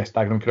 Yes,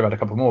 Dagenham could have had a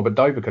couple more, but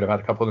Dover could have had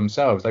a couple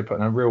themselves. They put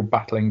in a real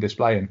battling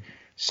display, and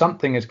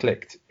something has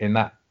clicked in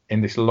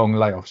this long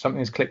layoff. Something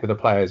has clicked with the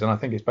players, and I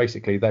think it's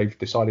basically they've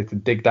decided to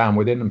dig down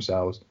within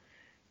themselves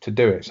to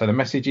do it. So the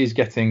message is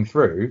getting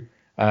through.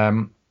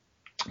 But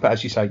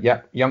as you say,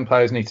 young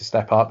players need to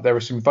step up. There are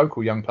some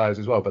vocal young players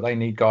as well, but they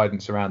need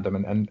guidance around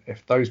them. And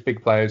if those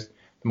big players,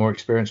 the more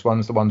experienced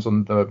ones, the ones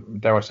on the,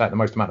 dare I say it, the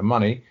most amount of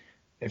money,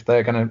 if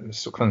they're going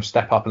to kind of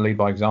step up and lead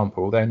by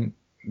example, then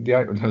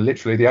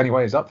literally the only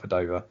way is up for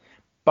Dover.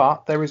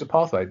 But there is a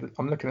pathway.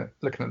 I'm looking at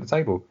the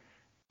table.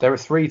 There are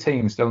 3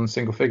 teams still in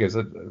single figures.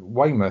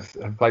 Weymouth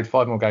have played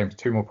 5 more games,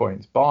 2 more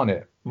points.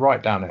 Barnet,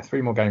 right down there,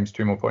 3 more games,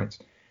 2 more points.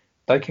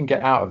 They can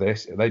get out of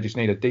this. They just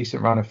need a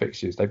decent run of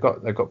fixtures. They've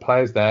got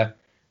players there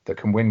that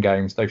can win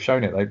games. They've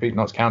shown it. They beat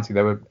Notts County.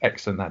 They were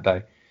excellent that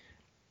day.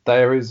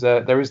 There is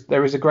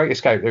a great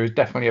escape. There is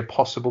definitely a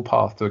possible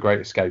path to a great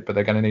escape, but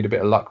they're going to need a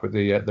bit of luck with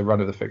the run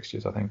of the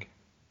fixtures, I think.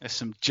 There's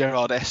some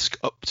Gerrard-esque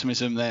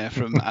optimism there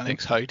from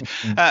Alex Hoad.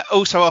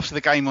 Also, after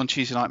the game on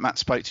Tuesday night, Matt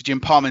spoke to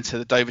Jim Parmenter,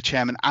 the Dover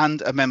chairman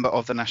and a member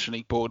of the National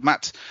League Board.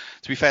 Matt,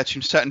 to be fair to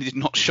him, certainly did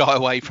not shy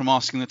away from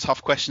asking the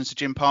tough questions to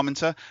Jim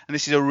Parmenter, and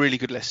this is a really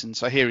good listen.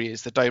 So here he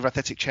is, the Dover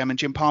Athletic chairman,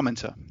 Jim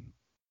Parmenter.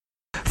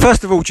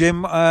 First of all,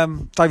 Jim,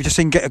 David just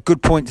didn't get a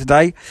good point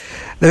today.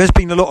 There has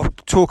been a lot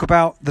of talk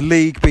about the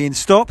league being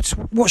stopped.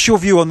 What's your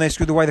view on this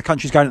with the way the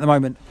country's going at the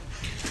moment?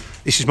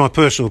 This is my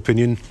personal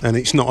opinion, and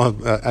it's not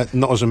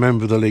as a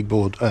member of the league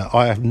board.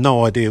 I have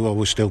no idea why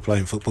we're still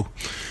playing football.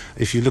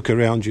 If you look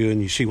around you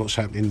and you see what's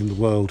happening in the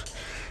world,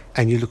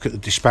 and you look at the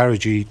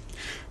disparity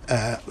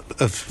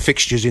of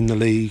fixtures in the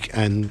league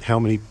and how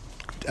many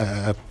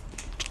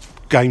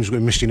games we're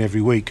missing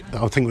every week,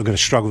 I think we're going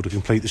to struggle to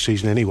complete the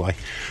season anyway.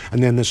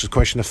 And then there's the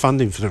question of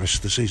funding for the rest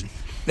of the season.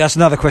 That's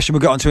another question we'll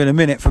get onto in a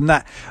minute from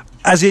that.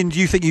 As in, do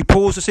you think you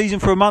pause the season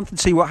for a month and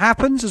see what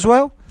happens as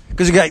well?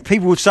 Because again,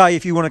 people would say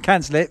if you want to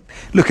cancel it,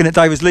 looking at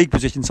Dover's league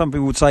position, some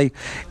people would say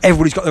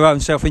everybody's got their own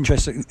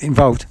self-interest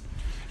involved.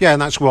 Yeah,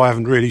 and that's why I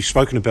haven't really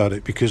spoken about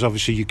it, because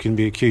obviously you can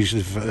be accused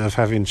of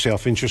having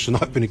self-interest, and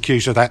I've been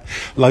accused of that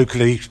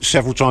locally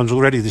several times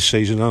already this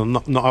season. I'm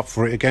not up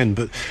for it again,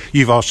 but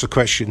you've asked the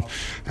question,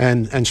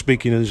 and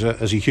speaking as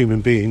a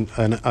human being,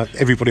 and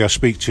everybody I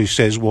speak to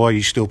says, why are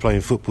you still playing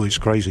football? It's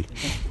crazy.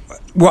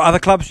 What other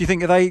clubs do you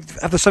think they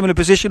have a similar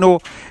position, or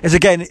is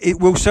again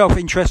it will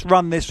self-interest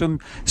run this from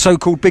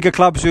so-called bigger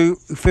clubs who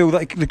feel that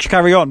they can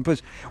carry on?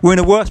 But we're in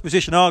a worse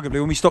position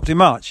arguably when we stopped in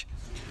March.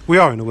 We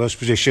are in a worse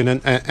position,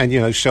 and you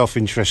know,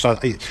 self-interest. I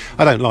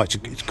don't like to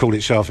call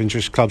it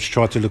self-interest. Clubs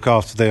try to look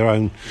after their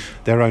own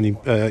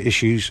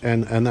issues,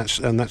 and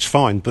that's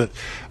fine. But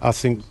I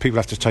think people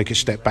have to take a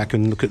step back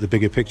and look at the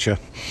bigger picture.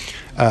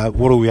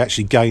 What are we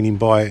actually gaining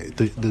by?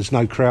 There's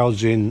no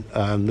crowds in.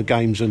 The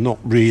games are not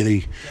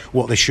really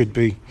what they should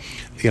be.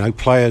 You know,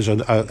 players are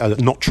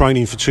not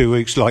training for 2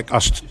 weeks like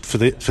us for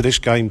this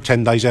game.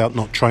 10 days out,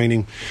 not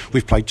training.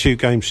 We've played 2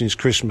 games since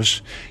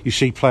Christmas. You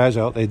see players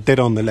out there dead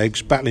on their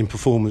legs, battling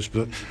performance.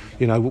 But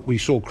you know, we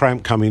saw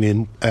cramp coming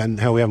in, and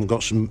how we haven't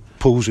got some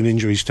pulls and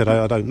injuries today,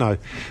 I don't know.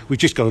 We've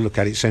just got to look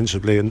at it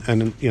sensibly.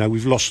 And you know,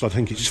 we've lost, I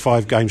think it's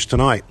 5 games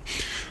tonight.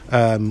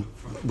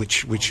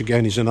 Which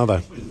again is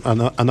another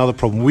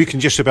problem. We can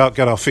just about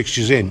get our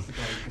fixtures in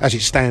as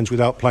it stands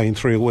without playing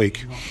 3 a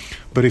week.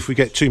 But if we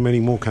get too many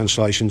more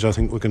cancellations, I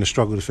think we're going to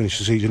struggle to finish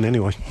the season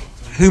anyway.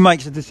 Who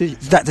makes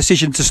that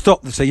decision to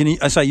stop the season?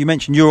 I say you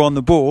mentioned you're on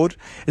the board.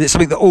 Is it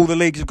something that all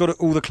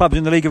the clubs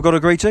in the league have got to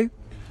agree to?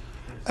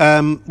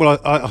 Well,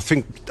 I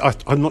think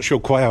I'm not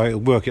sure quite how it'll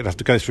work. It'll have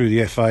to go through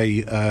the FA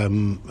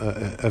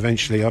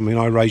eventually. I mean,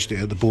 I raised it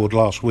at the board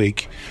last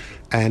week,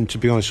 and to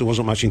be honest, there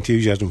wasn't much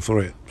enthusiasm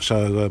for it.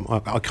 So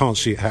I can't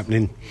see it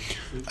happening.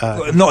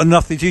 Not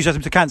enough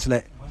enthusiasm to cancel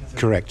it.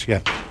 Correct,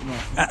 yeah.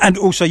 And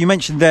also, you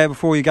mentioned there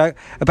before you go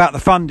about the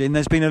funding.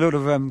 There's been a lot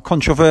of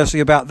controversy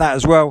about that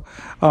as well.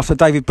 After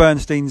David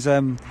Bernstein's,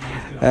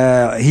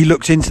 he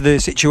looked into the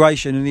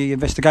situation and the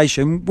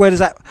investigation.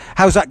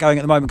 How's that going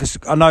at the moment? Because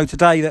I know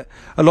today that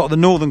a lot of the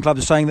northern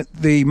clubs are saying that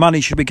the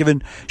money should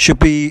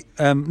be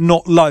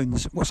not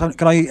loans.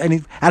 Can I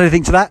add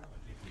anything to that?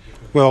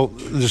 Well,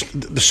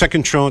 the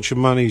second tranche of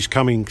money is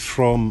coming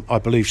from, I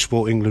believe,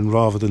 Sport England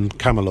rather than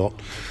Camelot.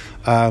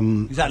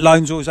 Is that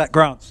loans or is that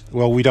grants?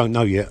 Well, we don't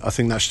know yet. I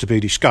think that's to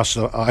be discussed.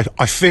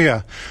 I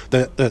fear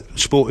that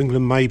Sport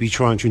England may be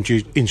trying to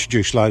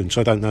introduce loans.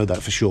 I don't know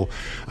that for sure,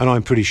 and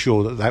I'm pretty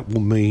sure that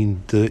will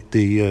mean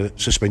the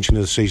suspension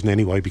of the season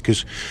anyway,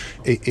 because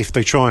if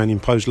they try and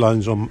impose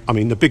loans on, I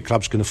mean, the big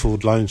clubs can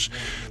afford loans.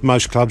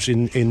 Most clubs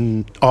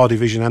in our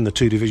division and the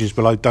 2 divisions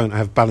below don't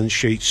have balance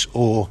sheets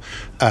or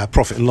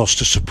profit and loss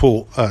to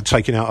support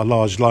taking out a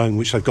large loan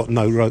which they've got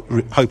no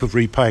hope of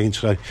repaying.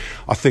 So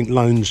I think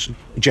loans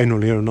generally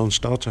are a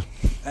non-starter.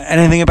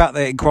 Anything about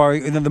the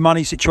inquiry, the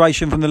money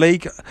situation from the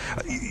league?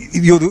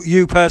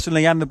 You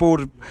personally and the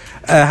board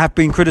have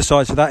been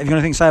criticised for that. Have you got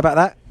anything to say about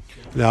that?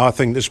 No, I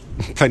think there's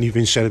plenty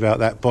been said about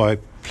that by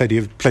plenty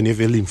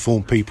of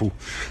ill-informed people.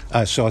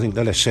 So I think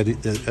the less said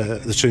it,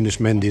 the sooner it's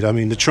mended. I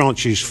mean, the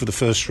tranches for the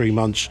first 3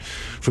 months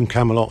from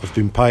Camelot have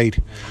been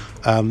paid.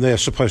 They're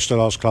supposed to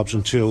last clubs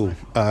until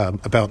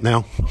about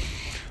now.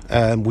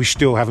 We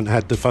still haven't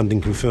had the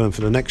funding confirmed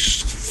for the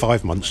next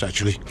 5 months,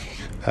 actually.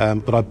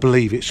 But I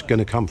believe it's going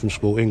to come from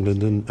Sport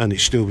England, and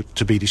it's still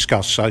to be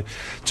discussed. So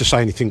to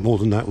say anything more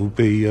than that would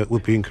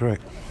be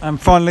incorrect. And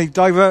finally,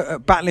 Dover,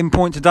 battling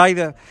point today.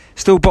 They're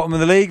still bottom of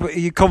the league, but are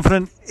you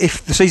confident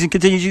if the season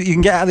continues you can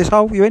get out of this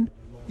hole? You in?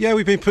 Yeah,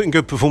 we've been putting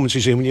good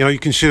performances in. You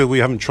consider we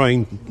haven't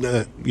trained.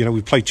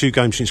 We've played 2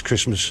 games since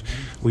Christmas.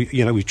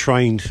 We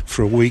trained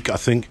for a week, I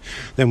think.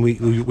 Then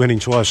we went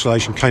into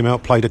isolation, came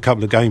out, played a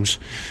couple of games.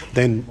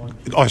 Then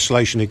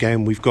isolation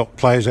again. We've got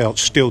players out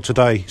still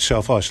today,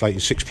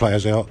 self-isolating, 6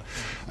 players out.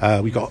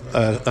 We got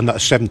another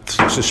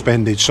 7th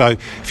suspended. So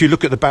if you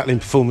look at the battling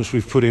performance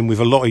we've put in with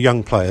a lot of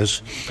young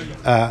players,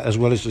 as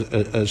well as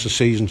the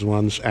seasoned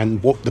ones,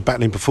 and what the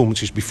battling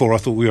performances before, I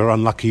thought we were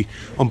unlucky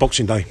on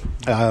Boxing Day.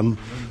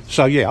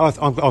 So yeah,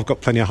 I've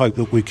got plenty of hope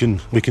that we can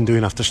do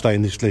enough to stay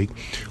in this league,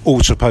 all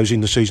supposing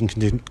the season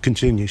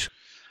continues.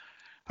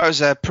 That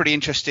was a pretty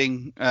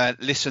interesting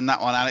listen,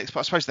 that one, Alex.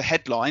 But I suppose the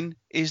headline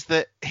is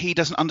that he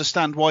doesn't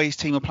understand why his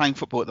team are playing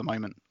football at the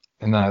moment.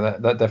 No,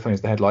 that definitely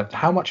is the headline.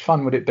 How much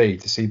fun would it be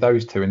to see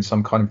those two in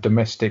some kind of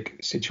domestic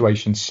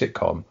situation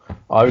sitcom?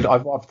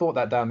 I've thought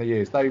that down the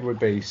years. They would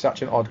be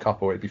such an odd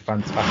couple. It'd be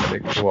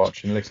fantastic to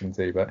watch and listen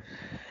to. But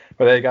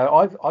there you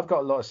go. I've got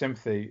a lot of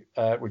sympathy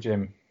with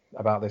Jim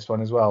about this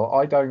one as well.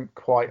 I don't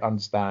quite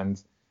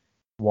understand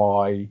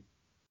why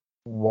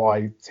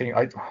team.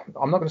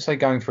 I'm not going to say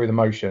going through the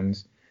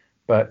motions,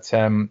 but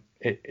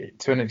it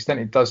to an extent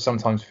it does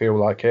sometimes feel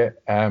like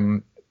it.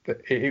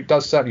 It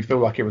does certainly feel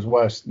like it was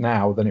worse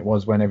now than it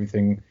was when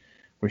everything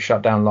was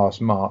shut down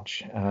last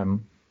March.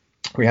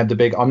 We had the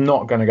big, I'm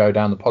not going to go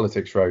down the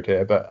politics road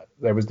here, but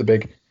there was the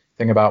big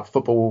thing about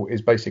football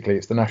is basically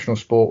it's the national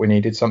sport. We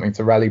needed something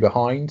to rally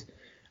behind.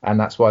 And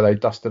that's why they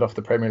dusted off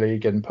the Premier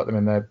League and put them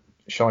in their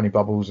shiny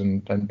bubbles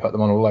and put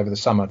them on all over the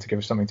summer to give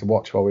us something to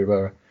watch while we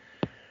were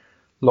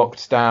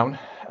locked down.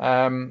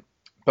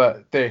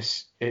 But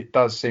it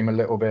does seem a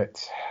little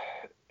bit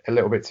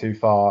too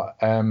far.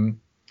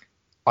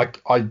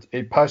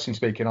 Personally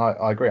speaking,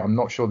 I agree. I'm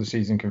not sure the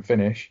season can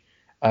finish.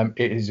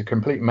 It is a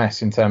complete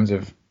mess in terms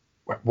of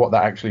what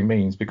that actually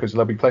means, because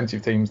there'll be plenty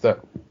of teams that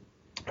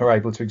are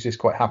able to exist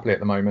quite happily at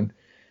the moment,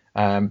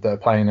 that are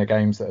playing their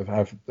games, that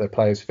have their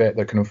players fit,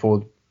 that can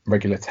afford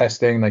regular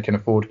testing, they can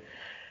afford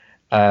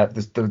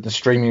the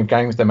streaming of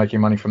games. They're making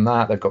money from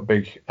that. They've got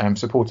big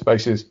supporter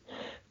bases.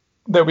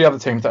 There'll be other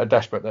teams that are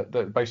desperate,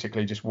 that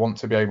basically just want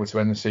to be able to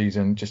end the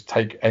season, just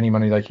take any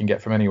money they can get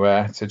from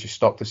anywhere to just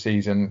stop the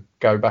season,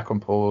 go back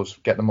on pause,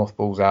 get the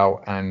mothballs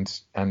out, and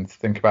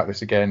think about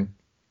this again,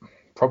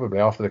 probably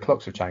after the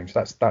clocks have changed.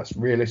 That's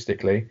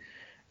realistically.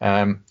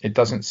 It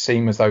doesn't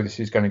seem as though this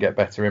is going to get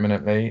better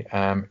imminently.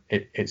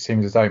 It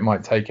seems as though it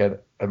might take a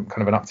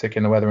kind of an uptick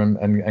in the weather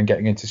and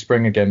getting into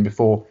spring again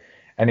before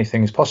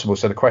anything is possible.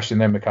 So the question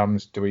then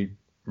becomes, do we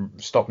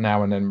stop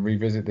now and then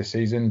revisit this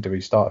season? Do we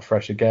start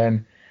fresh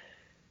again?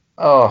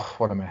 Oh,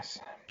 what a mess.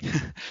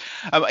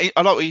 I like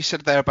what you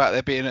said there about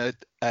there being a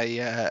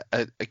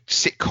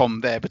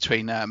sitcom there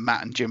between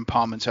Matt and Jim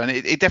Parmenter, and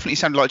it definitely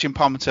sounded like Jim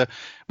Parmenter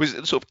was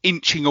sort of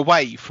inching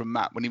away from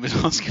Matt when he was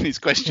asking his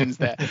questions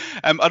there.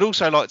 I'd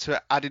also like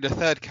to add in a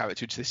third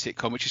character to the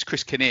sitcom, which is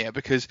Chris Kinnear,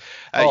 because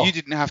you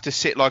didn't have to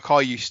sit like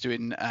I used to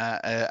in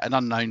an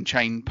unknown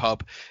chain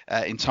pub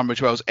in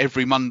Tunbridge Wells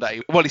every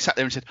Monday. Well, he sat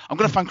there and said, I'm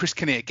going to phone Chris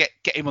Kinnear, get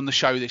him on the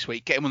show this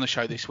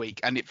week,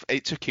 and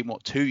it took him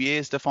 2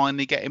 years to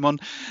finally get him on.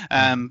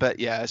 But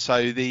yeah,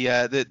 so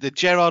the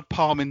Gerard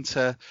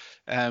Parmenter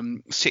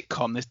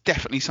sitcom, there's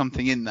definitely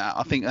something in that.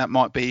 I think that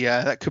might be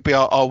that could be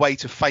our way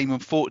to fame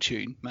and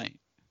fortune, mate.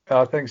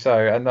 I think so,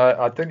 and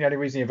I think the only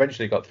reason he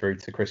eventually got through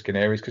to Chris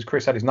Kinnear is because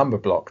Chris had his number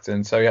blocked,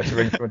 and so he had to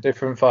ring from a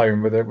different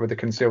phone with a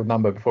concealed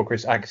number before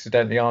Chris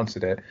accidentally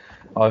answered it.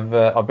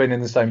 I've been in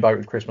the same boat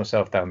with Chris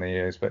myself down the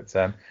years, but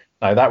no,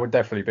 that would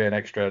definitely be an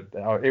extra.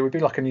 It would be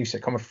like a new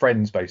sitcom of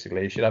Friends,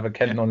 basically. You should have a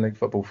Kent Non-League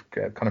football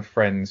kind of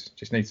Friends.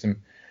 Just need some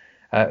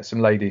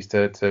ladies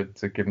to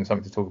give them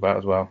something to talk about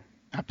as well.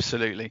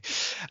 Absolutely.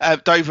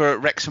 Dover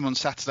at Wrexham on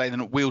Saturday, then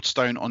at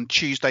Wealdstone on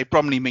Tuesday.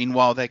 Bromley,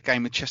 meanwhile, their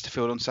game with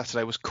Chesterfield on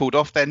Saturday was called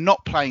off. They're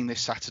not playing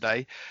this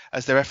Saturday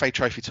as their FA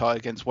Trophy tie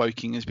against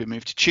Woking has been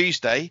moved to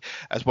Tuesday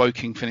as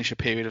Woking finish a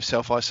period of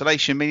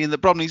self-isolation, meaning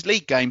that Bromley's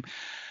league game,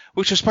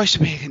 which was supposed to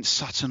be against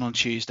Sutton on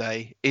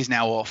Tuesday, is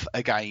now off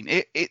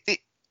again.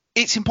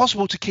 It's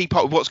impossible to keep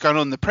up with what's going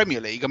on in the Premier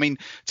League. I mean,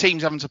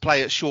 teams having to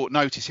play at short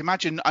notice.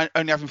 Imagine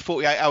only having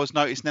 48 hours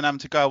notice and then having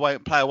to go away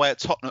and play away at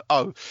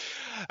Tottenham.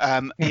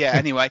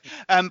 Anyway.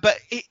 But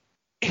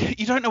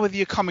you don't know whether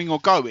you're coming or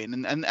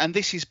going, and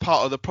this is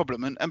part of the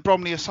problem. And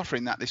Bromley are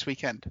suffering that this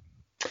weekend.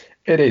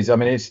 It is. I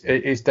mean,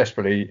 it's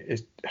desperately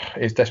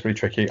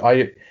tricky.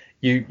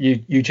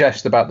 You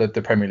jest about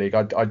the Premier League.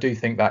 I do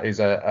think that is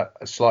a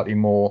slightly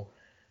more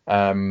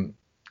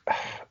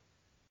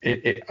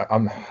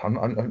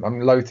I'm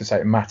loath to say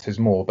it matters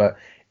more, but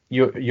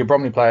your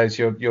Bromley players,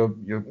 your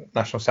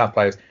National South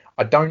players,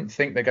 I don't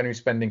think they're going to be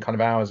spending kind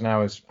of hours and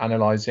hours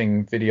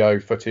analysing video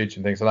footage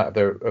and things like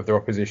that of their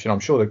opposition. I'm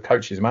sure the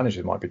coaches and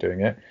managers might be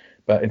doing it,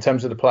 but in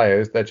terms of the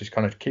players, they're just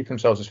kind of keep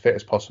themselves as fit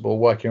as possible,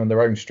 working on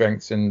their own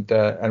strengths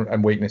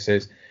and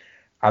weaknesses.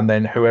 And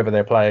then whoever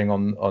they're playing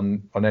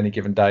on any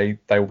given day,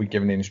 they will be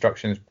given the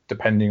instructions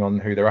depending on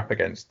who they're up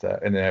against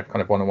in their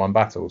kind of one-on-one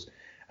battles.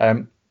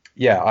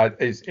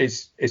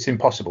 It's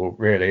impossible,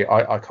 really.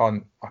 I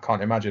can't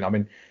imagine. I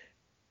mean,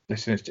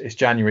 listen, it's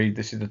January.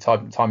 This is the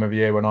time of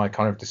year when I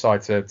kind of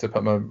decide to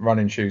put my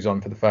running shoes on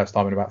for the first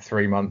time in about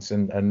 3 months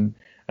and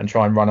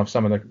try and run off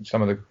some of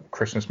the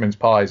Christmas mince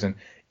pies. And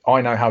I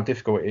know how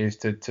difficult it is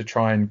to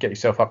try and get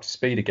yourself up to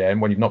speed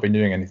again when you've not been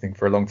doing anything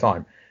for a long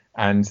time.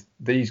 And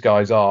these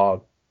guys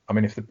are. I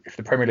mean, if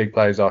the Premier League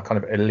players are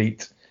kind of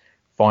elite,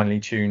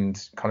 finely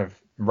tuned kind of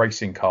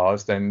racing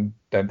cars, then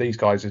these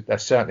guys are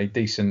certainly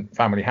decent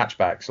family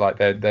hatchbacks. Like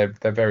they're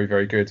very,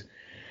 very good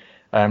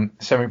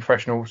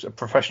semi-professional,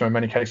 professional in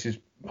many cases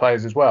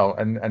players as well.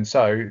 And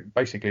so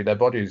basically their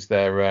body is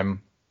their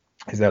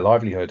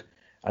livelihood,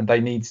 and they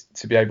need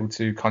to be able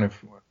to kind of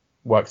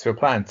work to a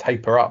plan,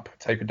 taper up,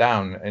 taper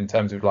down in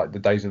terms of like the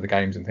days of the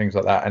games and things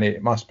like that. And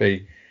it must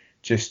be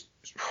just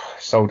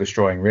soul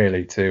destroying,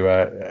 really,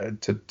 to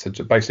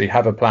basically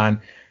have a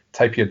plan,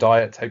 taper your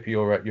diet, taper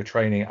your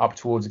training up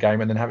towards the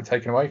game, and then have it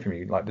taken away from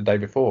you like the day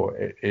before.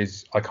 It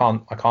is I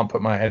can't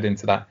put my head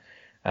into that.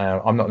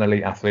 I'm not an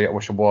elite athlete. I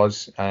wish I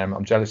was.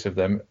 I'm jealous of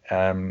them,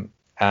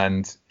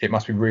 and it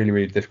must be really,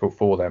 really difficult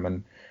for them.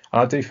 And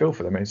I do feel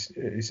for them. It's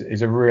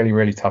a really,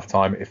 really tough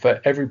time.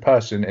 For every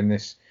person in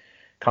this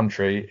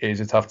country is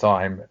a tough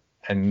time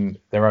in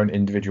their own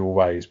individual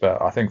ways,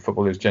 but I think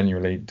footballers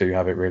genuinely do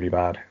have it really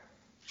bad.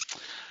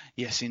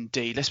 Yes,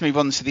 indeed. Let's move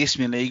on to the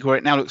Isthmian League, where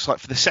it now looks like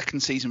for the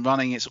second season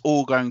running, it's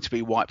all going to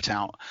be wiped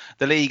out.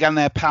 The league and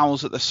their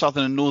pals at the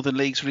Southern and Northern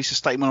Leagues released a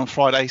statement on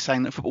Friday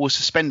saying that football was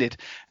suspended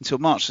until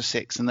March the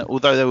 6th, and that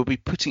although they will be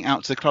putting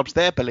out to the clubs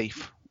their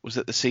belief was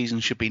that the season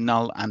should be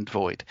null and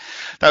void.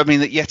 That would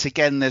mean that yet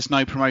again there's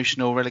no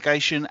promotion or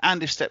relegation,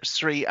 and if steps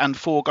 3 and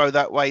 4 go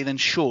that way, then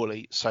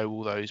surely so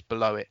will those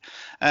below it.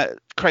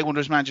 Craig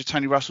Wanderers manager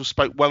Tony Russell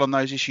spoke well on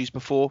those issues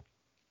before,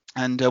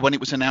 and when it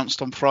was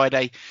announced on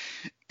Friday,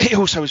 he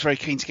also was very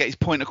keen to get his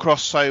point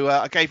across. So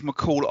I gave him a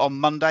call on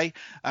Monday.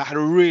 I had a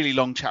really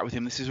long chat with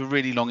him. This is a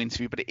really long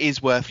interview, but it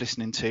is worth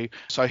listening to.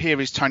 So here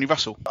is Tony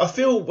Russell. I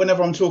feel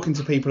whenever I'm talking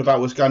to people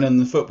about what's going on in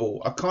the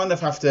football, I kind of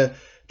have to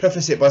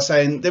preface it by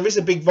saying there is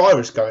a big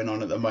virus going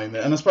on at the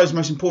moment. And I suppose the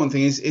most important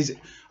thing is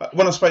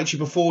when I spoke to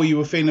you before, you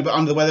were feeling a bit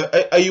under the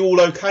weather. Are you all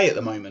okay at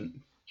the moment?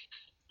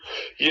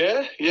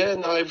 Yeah,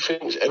 no,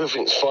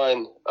 everything's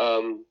fine.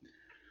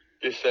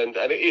 This end,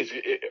 and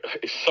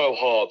it's so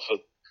hard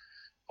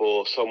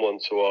for someone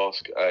to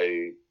ask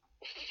a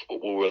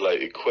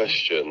football-related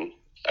question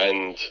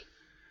and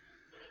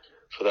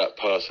for that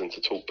person to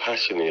talk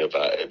passionately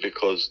about it,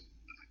 because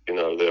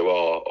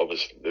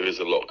there is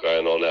a lot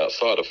going on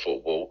outside of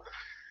football,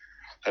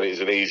 and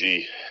it's an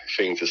easy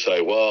thing to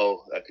say,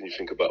 well, how can you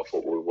think about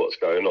football with what's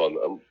going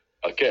on?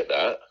 I get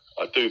that,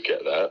 I do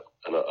get that,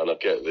 and I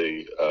get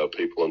the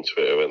people on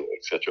Twitter and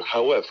etc.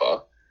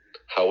 However,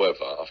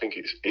 I think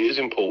it is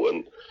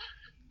important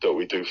that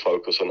we do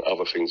focus on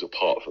other things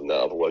apart from that.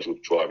 Otherwise, you'll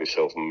drive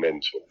yourself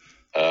mental.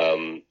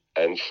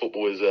 And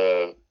football is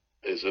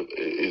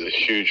a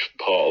huge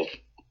part of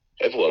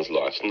everyone's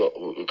life. Not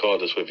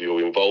regardless whether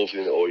you're involved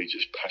in it or you're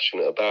just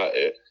passionate about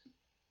it.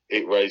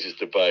 It raises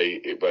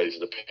debate. It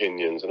raises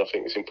opinions, and I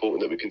think it's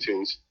important that we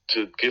continue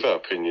to give our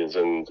opinions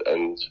and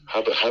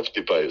have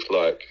debates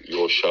like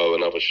your show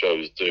and other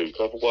shows do.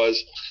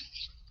 Otherwise,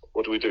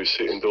 what do we do?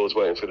 Sit indoors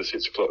waiting for the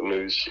 6 o'clock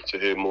news to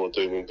hear more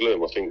doom and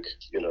gloom? I think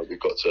we've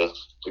got to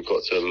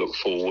look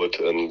forward,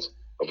 and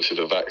obviously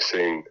the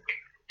vaccine,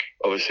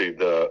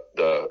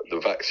 the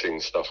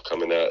vaccine stuff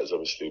coming out has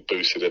obviously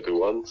boosted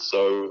everyone.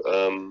 So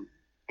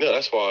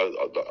that's why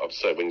I'd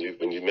say when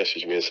you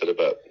messaged me and said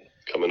about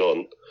coming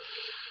on,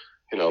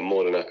 I'm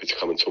more than happy to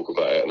come and talk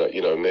about it.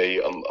 And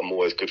me, I'm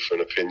always good for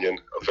an opinion.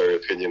 I'm very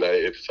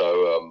opinionated,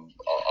 so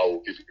I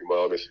will give you my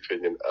honest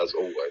opinion as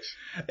always.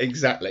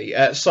 Exactly.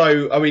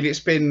 So, I mean, it's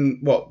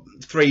been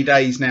 3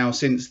 days now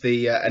since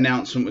the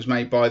announcement was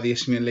made by the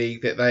Isthmian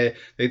League that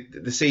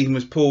the season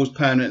was paused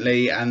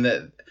permanently, and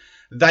that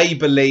they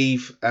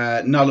believe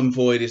null and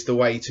void is the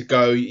way to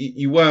go.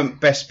 You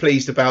weren't best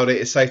pleased about it,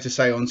 it's safe to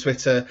say, on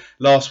Twitter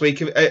last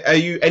week. Are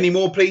you any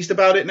more pleased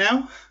about it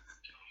now?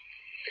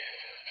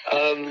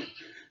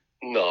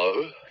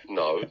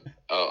 No,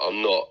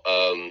 I'm not.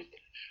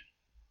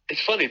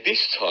 It's funny,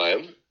 this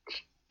time,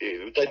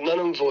 they null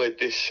and void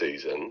this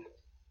season,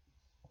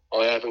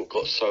 I haven't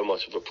got so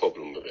much of a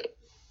problem with it.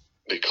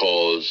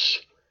 Because,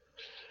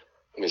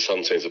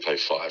 some teams have played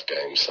 5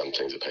 games, some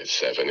teams have played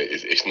 7.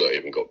 It's not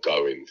even got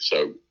going.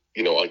 So,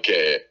 I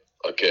get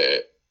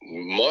it.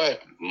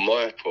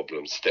 My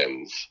problem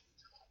stems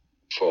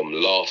from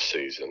last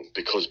season,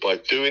 because by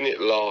doing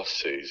it last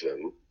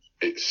season,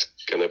 it's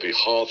going to be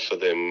hard for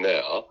them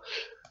now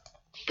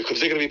because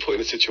they're going to be put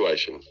in a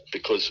situation,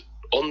 because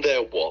on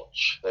their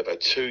watch, they've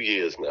had 2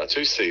 years now,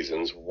 2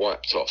 seasons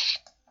wiped off,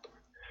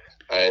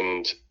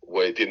 and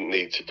we didn't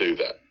need to do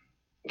that.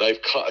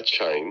 They've cut a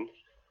chain,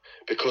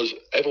 because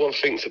everyone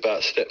thinks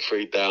about step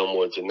 3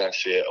 downwards and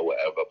that's it or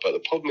whatever. But the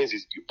problem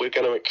is we're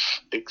going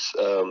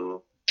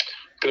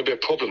to be a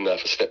problem now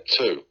for step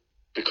 2,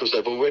 because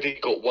they've already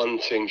got one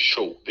team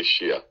short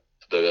this year,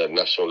 the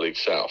National League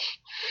South.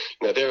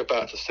 Now they're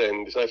about to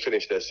send, if they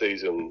finish their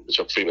season, which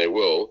I think they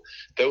will,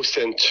 they'll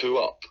send 2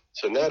 up.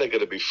 So now they're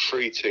going to be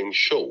 3 teams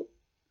short.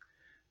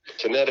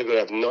 So now they're going to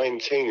have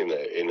 19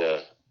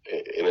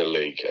 in a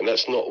league, and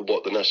that's not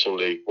what the National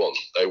League want.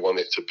 They want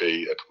it to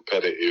be a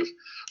competitive,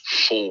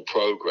 full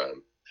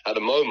program. At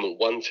the moment,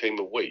 1 team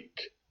a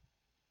week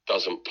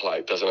doesn't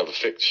have a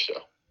fixture,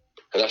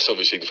 and that's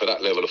obviously for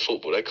that level of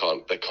football. They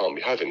can't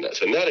be having that.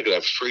 So now they're going to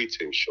have 3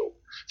 teams short.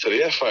 So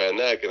the FA are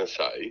now going to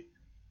say,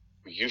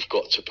 you've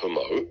got to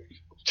promote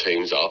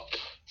teams up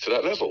to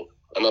that level.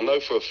 And I know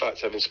for a fact,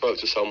 having spoke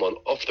to someone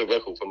off the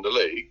record from the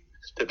league,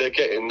 that they're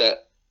getting that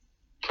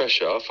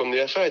pressure from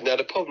the FA. Now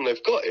the problem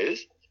they've got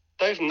is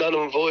they've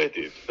null and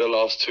voided the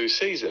last 2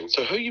 seasons.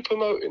 So who are you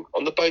promoting?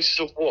 On the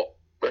basis of what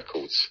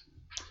records?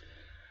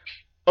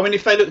 I mean,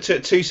 if they looked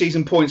at 2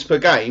 season points per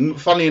game,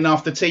 funnily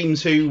enough, the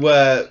teams who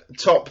were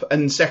top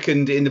and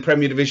second in the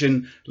Premier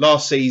Division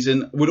last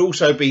season would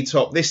also be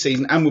top this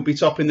season and would be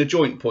top in the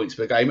joint points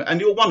per game, and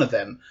you're one of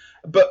them.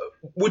 But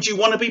would you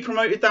want to be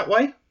promoted that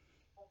way?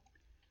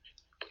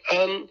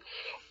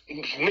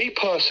 Me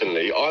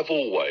personally, I've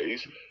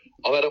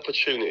had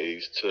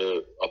opportunities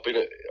I've been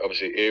at,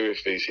 obviously,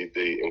 Erith,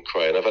 VCD and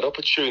Cray, and I've had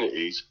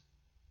opportunities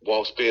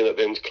whilst being at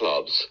them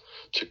clubs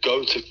to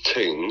go to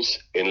teams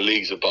in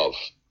leagues above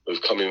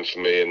who've come in for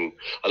me, and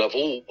I've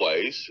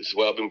always, this is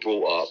where I've been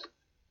brought up,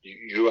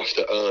 you have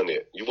to earn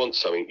it. You want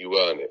something, you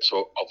earn it.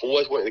 So I've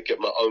always wanted to get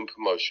my own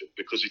promotion,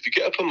 because if you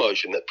get a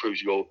promotion, that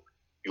proves you're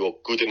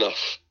good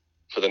enough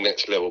for the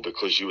next level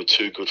because you were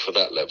too good for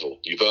that level.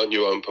 You've earned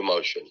your own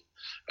promotion.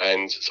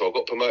 And so I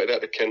got promoted out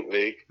of the Kent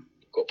League,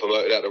 got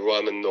promoted out of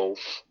Ryman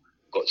North,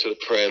 got to the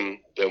Prem,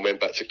 then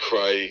went back to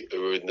Cray,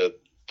 who were in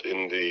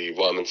the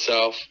Ryman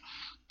South,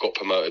 got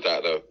promoted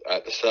out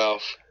the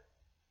South.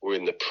 We're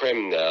in the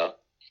Prem now.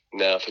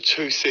 Now, for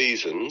 2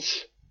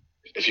 seasons,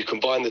 if you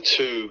combine the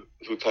 2,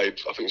 we played,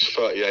 I think it's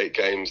 38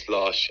 games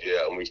last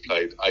year, and we've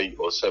played 8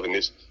 or 7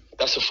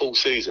 that's a full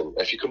season.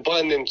 If you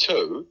combine them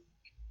 2,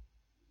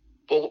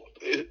 well,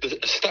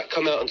 a stat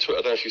come out on Twitter,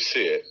 I don't know if you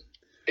see it.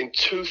 In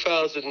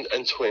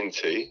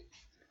 2020,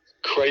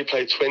 Cray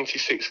played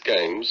 26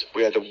 games.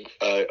 We had a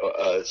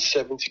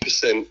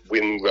 70%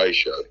 win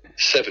ratio.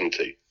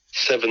 70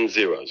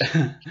 zeros.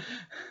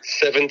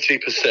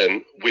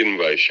 70% win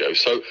ratio.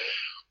 So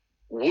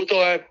would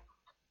I,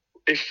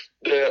 if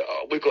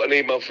we've got an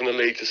email from the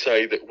league to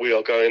say that we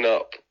are going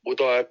up, would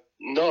I?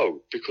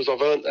 No, because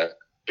I've earned that.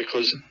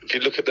 Because if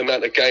you look at the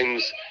amount of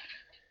games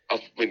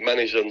I've been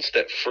managed on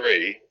step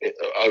 3,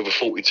 over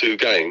 42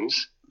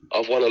 games,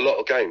 I've won a lot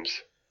of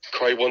games.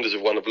 Cray Wanderers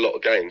have won a lot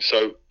of games.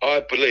 So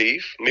I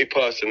believe, me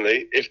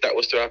personally, if that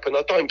was to happen,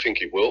 I don't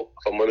think it will.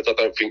 If I'm honest, I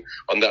don't think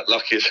I'm that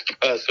lucky as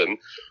a person.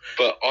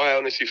 But I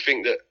honestly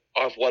think that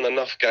I've won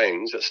enough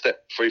games at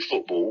step 3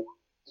 football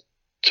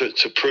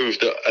to prove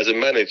that as a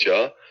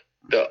manager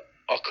that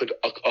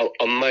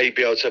I may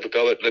be able to have a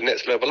go at the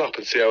next level up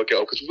and see how I get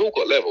on. Because we've all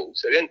got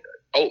levels. At the end,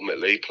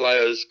 ultimately,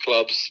 players,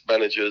 clubs,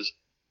 managers,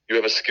 you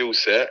have a skill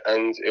set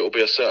and it will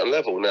be a certain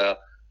level. Now,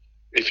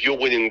 if you're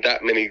winning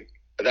that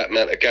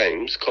amount of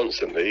games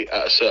constantly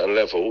at a certain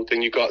level,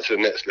 then you go up to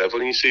the next level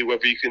and you see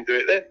whether you can do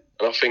it then.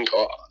 And I think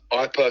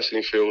I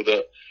personally feel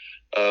that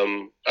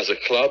as a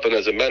club and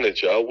as a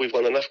manager, we've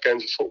won enough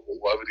games of football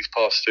over these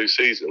past 2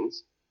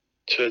 seasons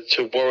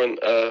to warrant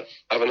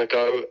having a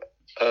go.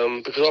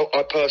 Because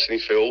I personally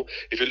feel,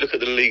 if you look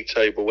at the league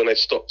table, when they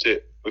stopped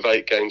it with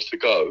 8 games to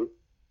go,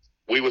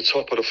 we were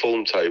top of the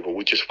form table.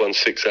 We just won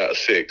 6 out of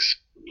 6.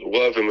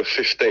 Worthing were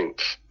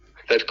 15th.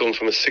 They'd gone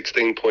from a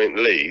 16-point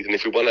lead, and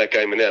if we won our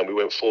game in there, we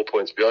went 4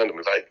 points behind them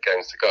with 8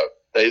 games to go.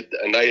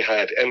 They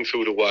had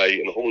Enfield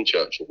away and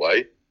Hornchurch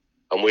away,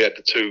 and we had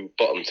the 2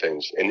 bottom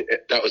teams, and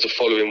that was the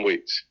following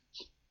weeks.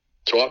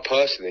 So I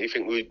personally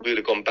think we would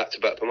have gone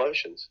back-to-back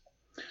promotions.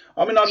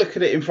 I mean, I look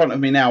at it in front of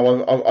me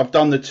now. I've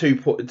done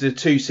the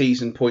 2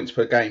 season points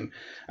per game,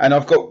 and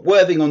I've got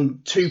Worthing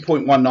on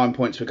 2.19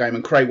 points per game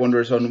and Cray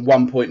Wanderers on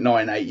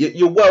 1.98.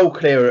 You're well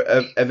clear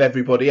of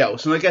everybody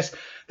else, and I guess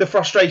the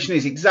frustration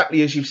is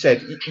exactly as you've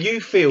said. You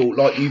feel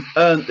like you've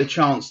earned the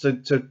chance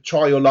to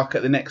try your luck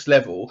at the next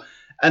level,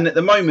 and at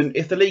the moment,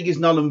 if the league is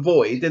null and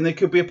void, then there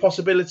could be a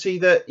possibility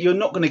that you're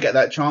not going to get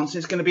that chance.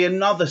 It's going to be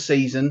another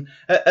season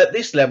at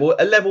this level,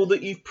 a level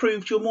that you've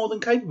proved you're more than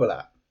capable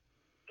at.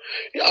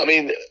 Yeah, I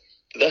mean,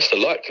 that's the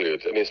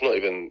likelihood. I mean, it's not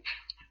even,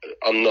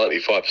 I'm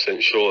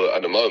 95% sure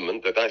at the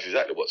moment that that's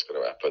exactly what's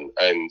going to happen.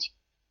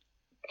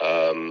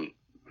 And,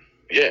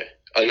 yeah.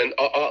 And then,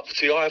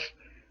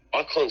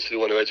 I constantly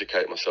want to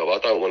educate myself. I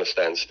don't want to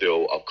stand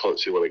still. I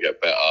constantly want to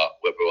get better,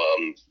 whether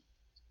I'm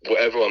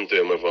whatever I'm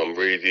doing, whether I'm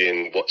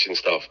reading, watching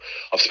stuff,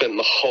 I've spent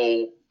the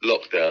whole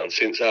lockdown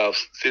since our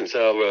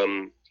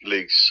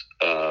leagues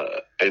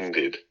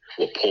ended,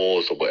 or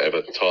paused, or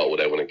whatever the title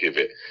they want to give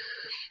it.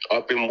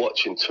 I've been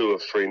watching 2 or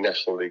 3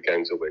 National League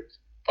games a week.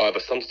 Either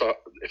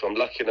if I'm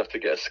lucky enough to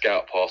get a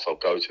scout pass, I'll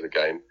go to the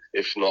game.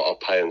 If not, I'll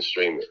pay and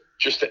stream it,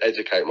 just to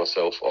educate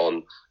myself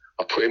on.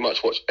 I pretty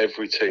much watch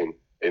every team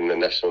in the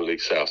National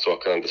League South, so I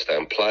can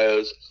understand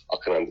players, I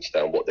can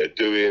understand what they're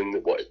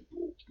doing,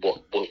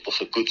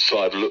 what's a good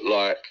side look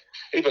like.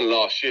 Even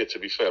last year, to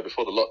be fair,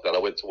 before the lockdown, I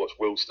went to watch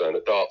Wilston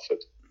at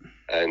Dartford,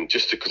 and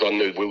just because I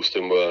knew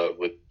Wilston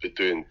were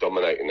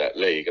dominating that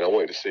league, and I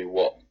wanted to see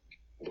what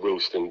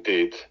Wilston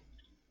did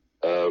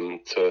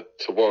to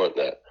warrant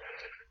that.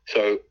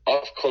 So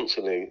I've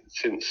constantly,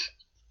 since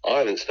I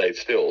haven't stayed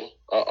still,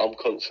 I'm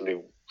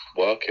constantly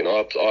working.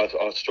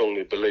 I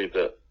strongly believe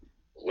that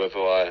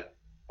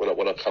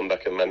when I come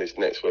back and manage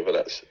next, whether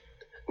that's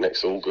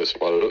next August,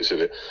 by the looks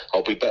of it,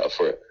 I'll be better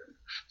for it.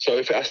 So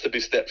if it has to be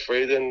step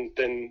 3,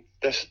 then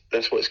that's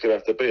what it's going to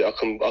have to be. I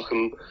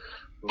can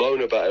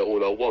moan about it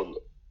all I want.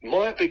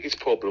 My biggest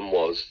problem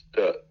was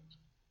that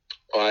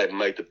I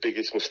made the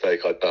biggest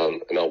mistake I'd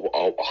done, and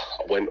I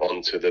went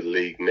on to the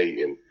league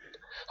meeting.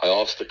 I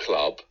asked the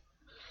club,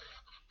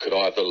 could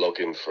I have the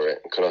login for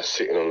it? Can I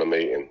sit in on the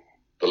meeting?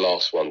 The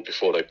last one,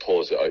 before they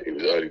paused it, it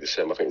was early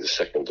December, I think it was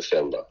the 2nd of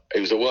December.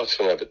 It was the worst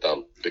thing I ever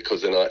done,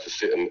 because then I had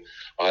to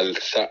I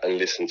sat and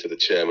listened to the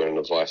chairman and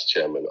the vice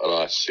chairman, and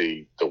I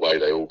see the way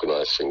they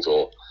organise things,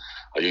 or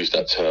I use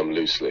that term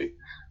loosely,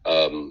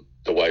 the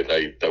way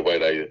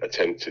they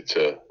attempted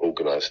to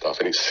organise stuff.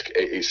 And it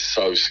is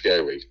so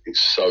scary.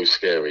 It's so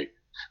scary.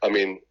 I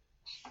mean,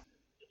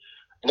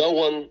 no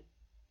one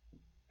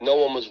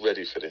was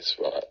ready for this,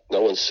 right?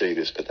 No one see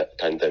this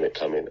pandemic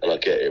coming, and I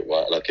get it,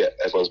 right? And I get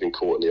everyone's been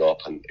caught in the arc,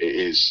 and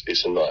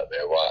it's a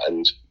nightmare, right?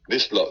 And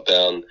this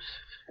lockdown,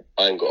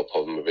 I ain't got a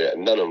problem with it,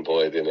 and none of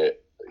void in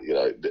it. You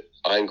know,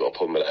 I ain't got a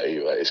problem with that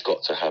either. It's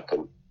got to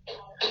happen,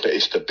 but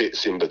it's the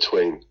bits in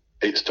between.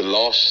 It's the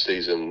last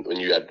season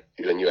when you had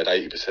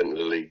 80% of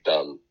the league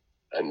done,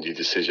 and your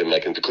decision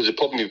making. Because the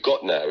problem you've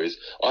got now is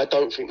I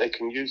don't think they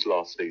can use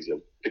last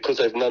season because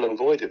they've none and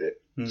voided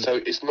it. So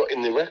it's not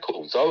in the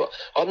records.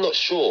 I'm not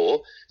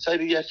sure. Say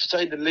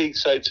the league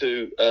say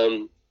to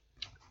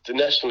the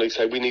National League,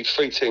 say we need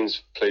 3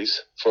 teams,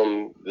 please,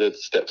 from the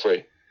step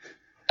 3,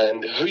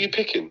 and who are you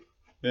picking?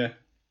 Yeah.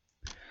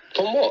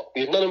 From what?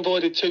 You've none and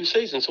voided 2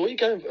 seasons. So what are you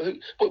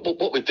going?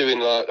 What we're doing,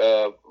 like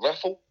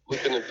raffle?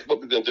 What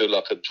we're going to do,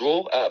 like a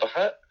draw out of a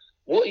hat?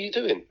 What are you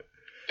doing?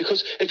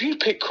 Because if you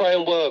pick Cray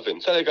and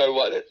Worthing, so they go,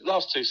 right, the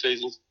last 2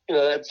 seasons, you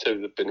know, they had 2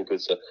 that have been a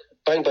good stuff.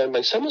 Bang, bang,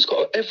 bang. Someone's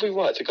got every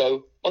right to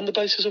go on the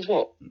basis of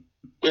what?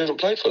 We haven't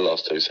played for the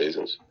last 2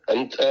 seasons.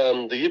 And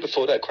the year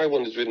before that, Cray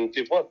wanted to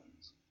Div 1.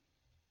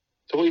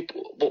 So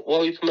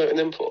what are you promoting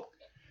them for?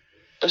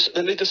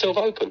 They leave themselves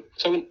open.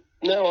 So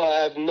now I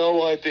have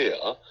no idea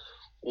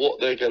what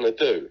they're going to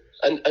do.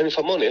 And if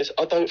I'm honest,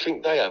 I don't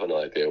think they have an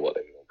idea what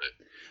they're going to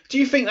do. Do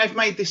you think they've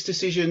made this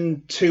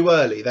decision too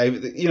early? I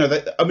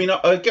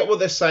get what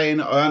they're saying.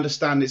 I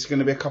understand it's going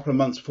to be a couple of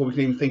months before we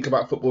can even think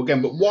about football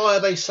again. But why are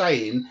they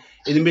saying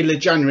in the middle of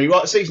January,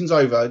 right, the season's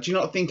over? Do you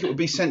not think it would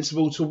be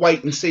sensible to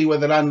wait and see where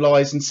the land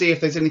lies and see if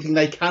there's anything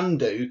they can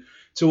do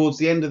towards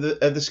the end of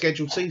the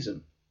scheduled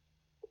season?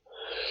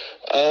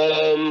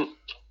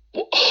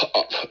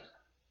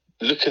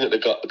 Looking at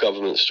the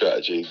government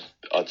strategy,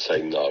 I'd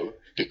say no,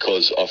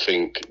 because I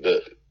think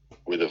that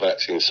with the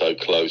vaccine so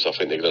close, I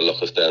think they're going to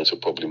lock us down till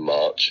probably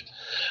March,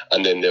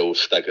 and then they'll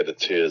stagger the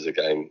tiers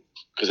again,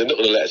 because they're not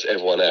going to let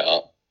everyone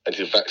out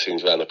until the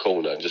vaccine's around the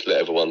corner and just let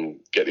everyone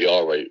get the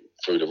R rate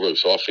through the roof.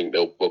 So I think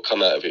we'll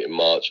come out of it in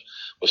March.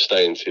 We'll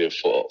stay in tier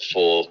 4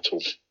 till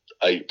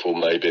April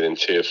maybe, and then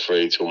tier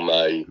 3 till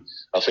May.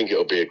 I think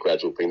it'll be a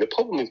gradual thing. The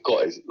problem we've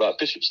got is, like,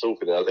 Bishop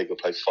Stortford in our league will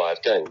play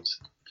 5 games,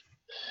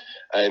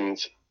 and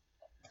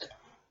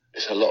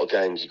it's a lot of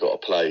games you've got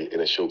to play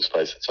in a short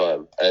space of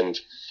time. And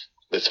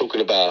they're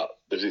talking about,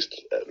 there's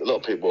a lot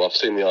of people, I've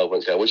seen the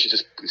arguments going, we should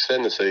just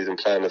extend the season,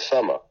 play in the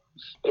summer.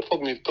 But the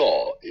problem you've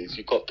got is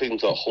you've got people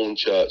like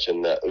Hornchurch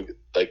and that,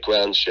 they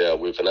ground share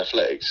with an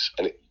athletics,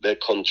 and their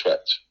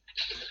contract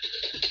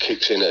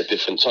kicks in at a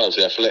different time. So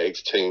the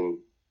athletics team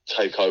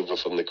take over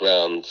from the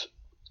ground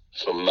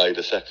from May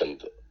the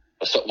 2nd.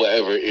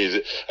 Whatever it is.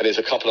 And there's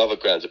a couple other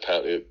grounds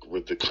apparently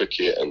with the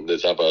cricket, and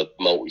there's other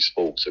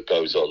multi-sports that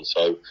goes on.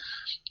 So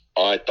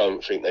I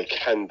don't think they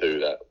can do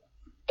that.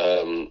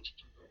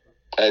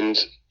 And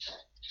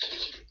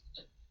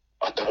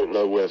I don't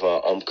know whether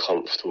I'm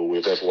comfortable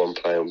with everyone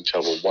playing each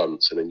other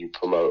once and then you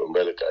promote and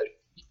relegate.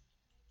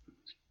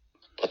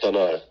 I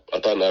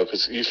don't know,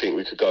 because you think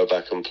we could go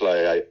back and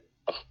play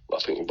I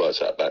think it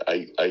works out about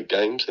eight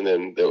games, and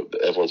then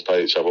everyone's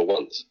played each other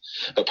once.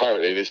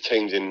 Apparently there's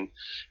teams in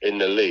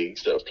the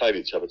leagues that have played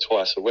each other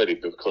twice already,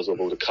 because of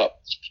all the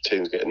cup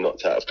teams getting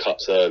knocked out of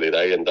cups early.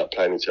 They end up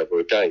playing each other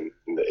again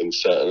in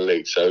certain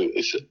leagues. So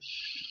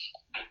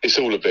it's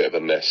all a bit of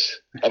a mess.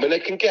 I mean, they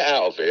can get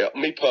out of it.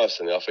 Me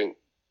personally, I think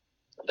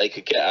they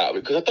could get out of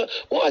it. Because do you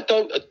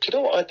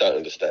know what I don't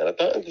understand? I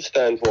don't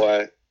understand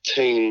why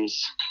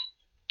teams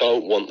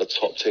don't want the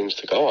top teams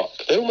to go up.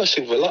 They almost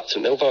seem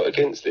reluctant. They'll vote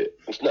against it.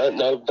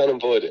 No,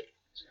 and void it.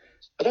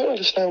 I don't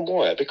understand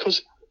why.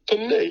 Because for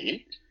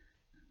me,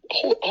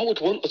 I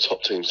would want the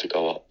top teams to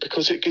go up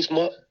because it gives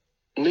me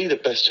the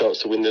best chance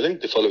to win the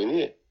league the following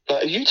year.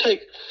 Like, if you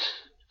take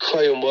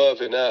Cray and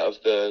Worthing out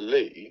of the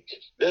league,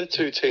 they're the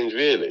two teams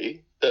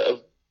really that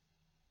have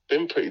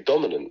been pretty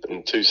dominant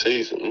in 2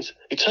 seasons.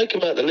 You take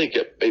them out of the league,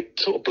 it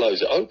sort of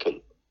blows it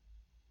open.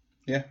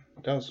 Yeah,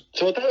 it does.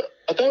 So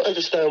I don't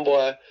understand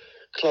why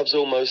clubs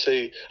almost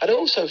see. And I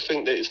also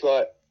think that it's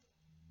like,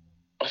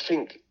 I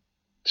think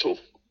sort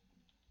of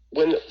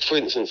when, for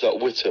instance,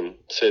 like Witham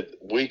said,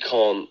 we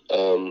can't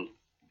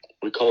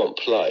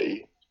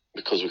play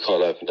because we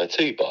can't open our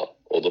tea bar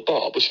or the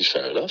bar, which is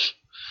fair enough.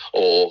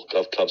 Or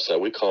clubs say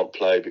we can't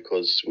play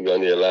because we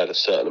only allowed a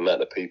certain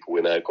amount of people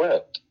in our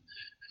ground.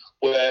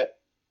 Where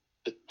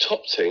the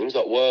top teams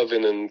like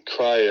Worthing and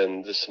Cray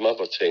and some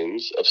other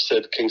teams have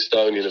said,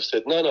 Kingstonian have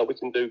said, no, we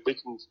can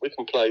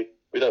play.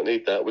 We don't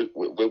need that.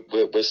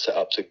 We're set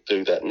up to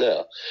do that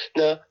now.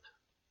 Now,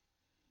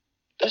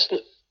 that's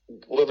not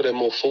whether they're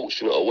more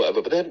fortunate or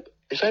whatever, but then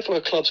if ever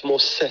a club's more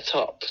set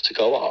up to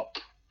go up,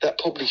 that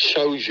probably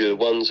shows you the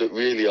ones that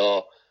really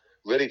are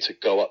ready to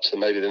go up to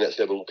maybe the next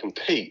level and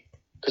compete.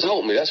 Because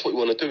ultimately, that's what we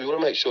want to do. We want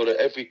to make sure that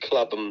every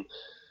club and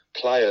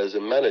players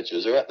and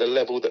managers are at the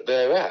level that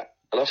they're at.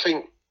 And I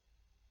think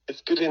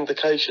it's good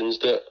indications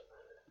that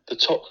the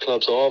top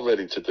clubs are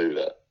ready to do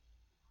that.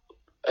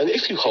 And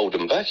if you hold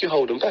them back, you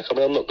hold them back. I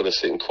mean, I'm not going to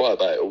sit and cry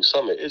about it all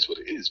summer. It is what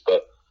it is.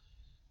 But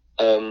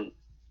I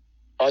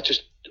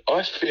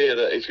fear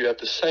that if you have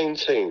the same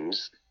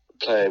teams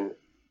playing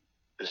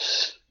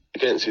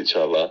against each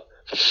other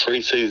for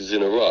 3 seasons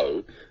in a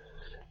row,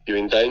 you're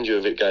in danger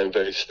of it going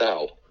very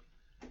stale.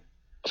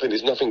 I think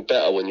there's nothing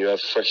better when you have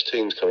fresh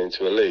teams coming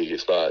into a league.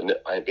 It's like,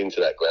 I ain't been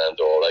to that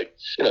ground, or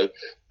the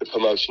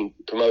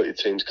promoted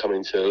teams come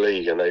into the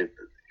league and they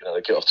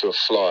get off to a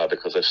flyer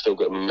because they've still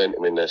got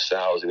momentum in their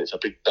sails and it's a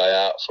big day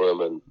out for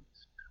them. And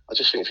I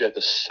just think if you have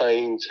the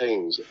same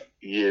teams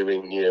year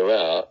in, year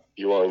out,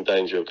 you are in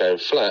danger of going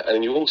flat,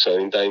 and you're also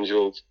in danger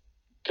of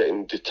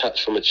getting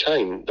detached from a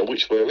chain,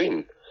 which we're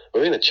in.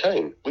 We're in a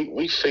chain.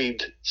 We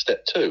feed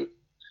step 2.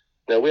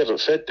 Now, we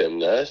haven't fed them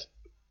now.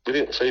 We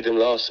didn't feed them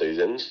last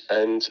season,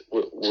 and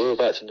we're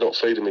about to not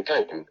feed them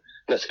again. And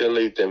that's going to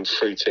leave them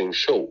 3 teams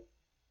short.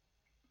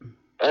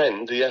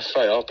 And the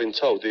FA, I've been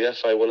told, the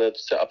FA want to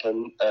set up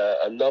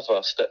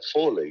another step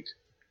 4 league.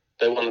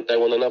 They want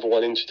another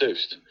one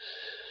introduced.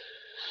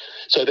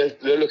 So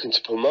they're looking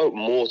to promote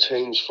more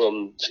teams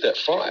from step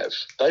 5.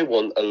 They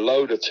want a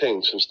load of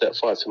teams from step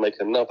 5 to make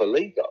another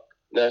league up.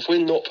 Now, if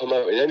we're not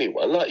promoting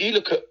anyone, like you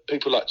look at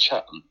people like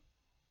Chatham,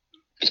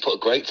 he's put a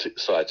great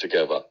side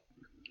together.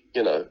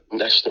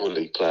 National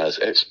League players,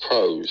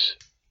 ex-pros.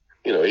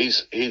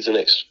 He's an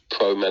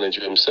ex-pro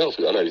manager himself.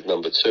 I know he's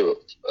number 2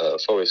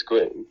 at Forest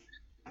Green.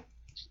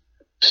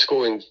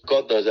 Scoring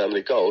God knows how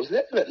many goals.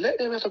 Let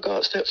them have a go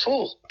at step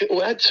 4. It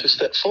will add to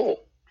step 4.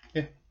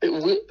 Yeah.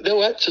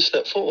 They'll add to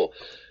step 4.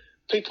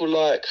 People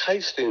like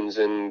Hastings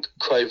and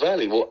Cray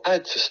Valley will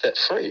add to step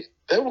 3.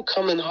 They will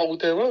come and hold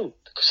their own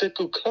because they're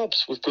good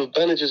clubs with good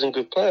managers and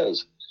good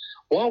players.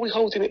 Why are we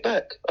holding it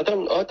back? I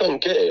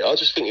don't get it. I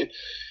just think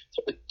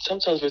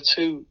sometimes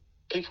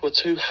people are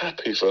too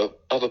happy for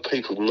other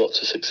people not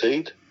to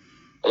succeed,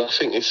 and I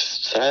think it's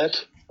sad,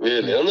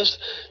 really. I'm just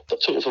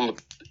not talking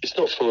it's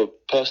not from a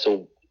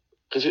personal,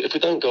 because if we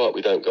don't go up,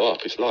 we don't go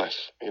up. It's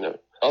life,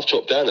 I've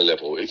dropped down a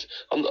level.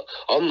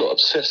 I'm not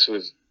obsessed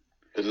with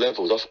the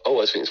levels. I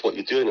always think it's what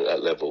you're doing at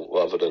that level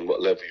rather than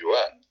what level you're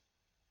at.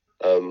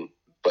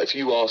 But if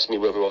you ask me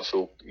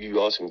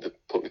you ask me to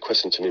put the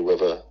question to me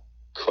whether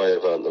Cray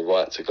have earned the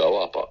right to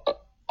go up,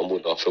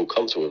 would I feel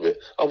comfortable with it?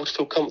 I would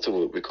feel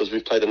comfortable with it because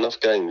we've played enough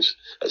games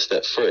at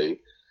step 3.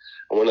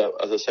 And when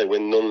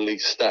non-league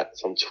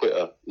stats on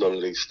Twitter,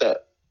 non-league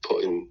stat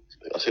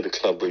I see the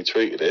club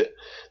retweeted it.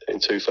 In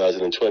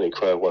 2020,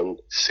 Cray won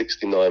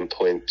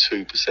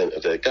 69.2%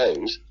 of their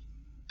games.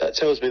 That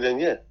tells me then,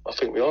 yeah, I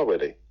think we are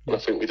ready, and I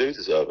think we do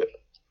deserve it.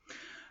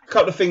 A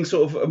couple of things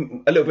sort of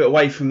a little bit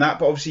away from that,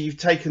 but obviously you've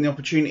taken the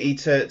opportunity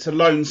to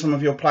loan some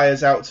of your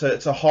players out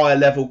to higher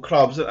level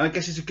clubs, and I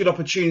guess it's a good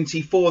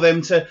opportunity for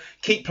them to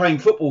keep playing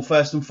football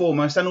first and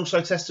foremost, and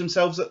also test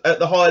themselves at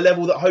the higher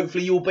level that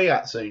hopefully you'll be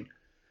at soon.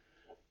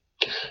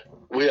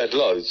 We had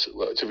loads.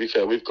 Well, to be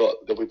fair,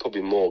 there'll be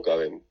probably more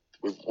going.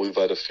 We've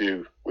had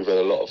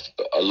a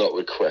lot of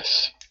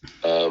requests,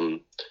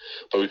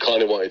 but we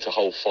kind of wanted to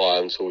hold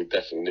fire until we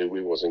definitely knew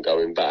we wasn't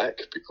going back,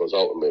 because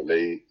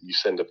ultimately you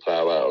send a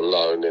player out on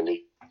loan and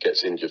he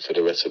gets injured for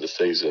the rest of the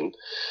season.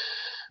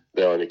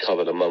 They're only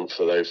covered a month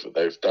for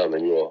they've done,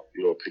 and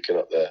you're picking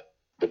up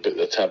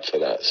the tab for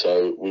that.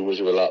 So we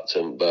was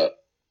reluctant, but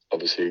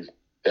obviously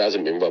it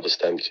hasn't been rubber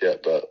stamped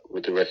yet. But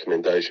with the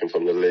recommendation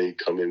from the league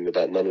coming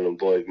about none and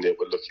voiding it,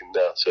 we're looking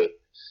now to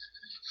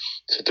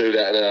do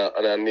that,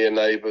 and our near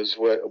neighbours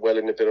were well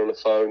in the bit on the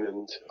phone,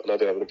 and I know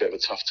they're having a bit of a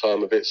tough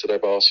time of it, so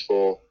they've asked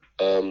for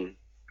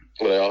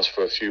Well, they asked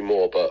for a few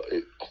more, but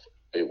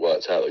it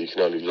worked out that you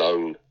can only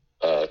loan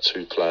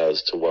 2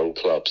 players to one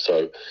club.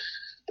 So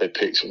they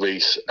picked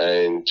Reece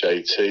and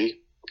JT,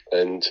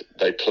 and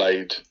they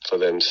played for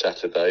them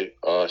Saturday.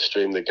 I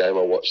streamed the game,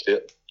 I watched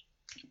it.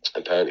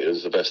 Apparently it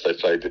was the best they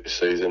played this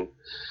season.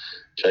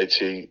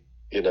 JT,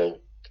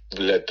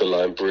 led the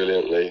line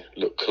brilliantly,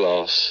 looked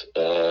class.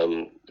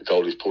 The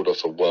goalie's pulled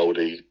off a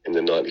worldie in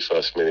the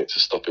 91st minute to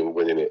stop him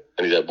winning it.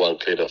 And he had one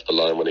cleared off the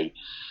line when he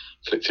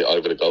flicked it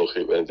over the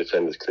goalkeeper and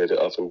defenders cleared it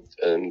off.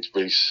 And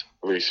Reece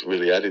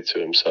really added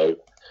to him. So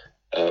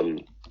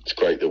it's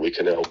great that we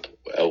can help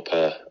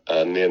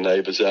our near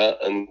neighbours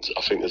out. And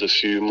I think there's a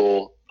few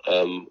more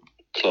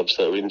clubs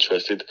that are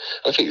interested.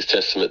 I think it's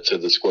testament to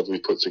the squad we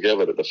put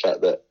together, that the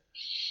fact that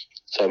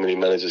so many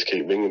managers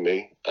keep ringing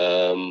me.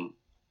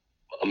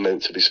 I'm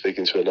meant to be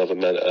speaking to another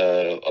man.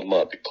 I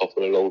might be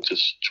popping along to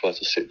try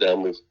to sit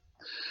down with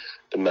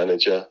the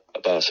manager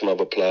about some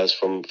other players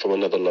from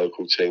another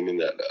local team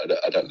at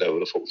that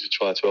level. I thought we should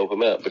try to help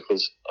them out,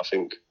 because I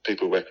think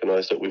people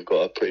recognise that we've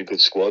got a pretty good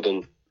squad.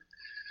 And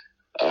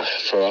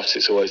for us,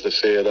 it's always the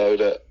fear, though,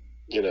 that,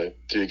 do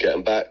you get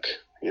them back?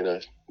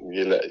 They're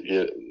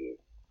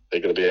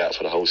going to be out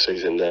for the whole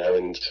season now,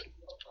 and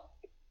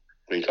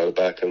we go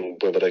back, and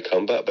whether they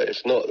come back. But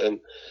if not, then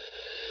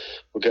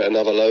we'll get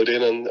another load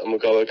in and we'll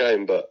go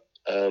again. But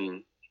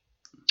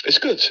it's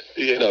good.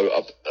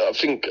 I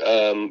think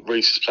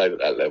Reece has played at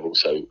that level,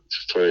 so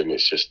for him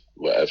it's just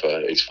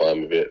whatever, he's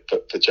fine with it.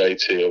 But for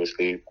JT,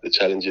 obviously, the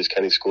challenge is,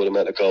 can he score the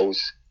amount of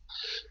goals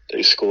that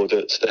he scored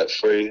at step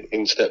 3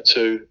 in step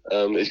 2?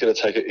 He's going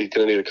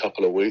to need a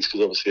couple of weeks,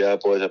 because obviously our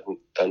boys haven't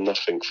done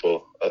nothing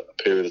for a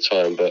period of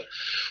time. But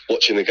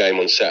watching the game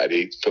on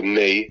Saturday, for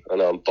me, I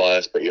know I'm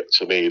biased, but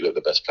to me, he looked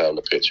the best player on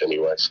the pitch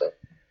anyway. So.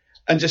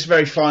 And just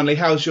very finally,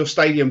 how's your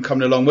stadium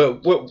coming along?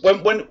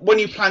 When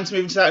you plan to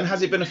move into that, and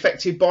has it been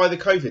affected by the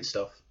COVID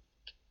stuff?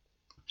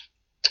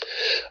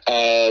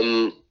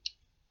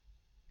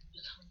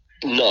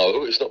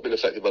 No, it's not been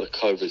affected by the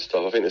COVID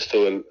stuff. I think there's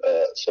still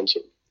some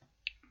sort of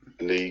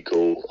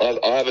legal.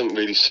 I haven't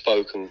really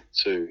spoken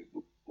to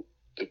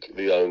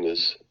the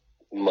owners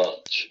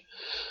much,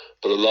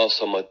 but the last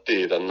time I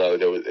did, I know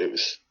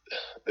there's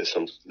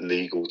some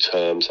legal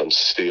term, some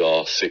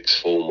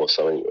CR6 form or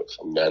something,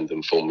 some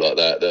random form like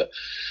that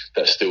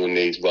still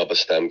needs rubber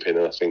stamping,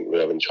 and I think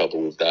we're having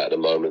trouble with that at the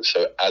moment.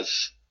 So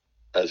as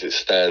it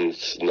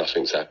stands,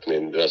 nothing's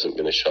happening. There hasn't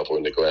been a shovel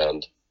in the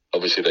ground.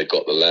 Obviously, they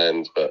got the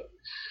land, but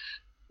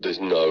there's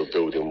no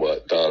building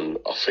work done.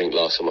 I think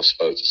last time I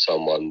spoke to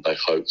someone, they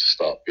hope to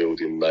start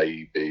building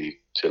maybe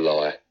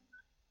July.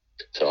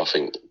 So I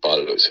think, by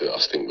the looks of it, I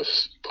think we're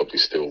probably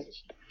still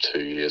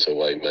 2 years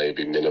away,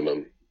 maybe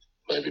minimum.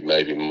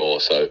 Maybe more.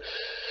 So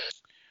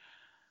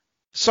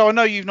I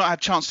know you've not had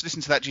a chance to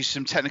listen to that due to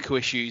some technical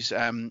issues,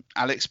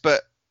 Alex,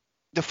 but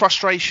the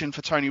frustration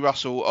for Tony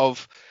Russell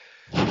of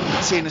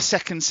seeing a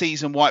second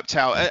season wiped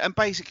out, and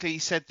basically he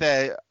said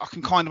there, I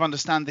can kind of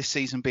understand this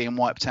season being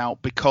wiped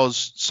out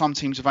because some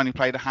teams have only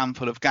played a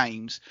handful of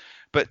games,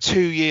 but 2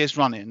 years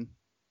running,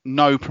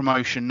 no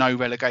promotion, no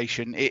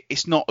relegation,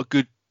 it's not a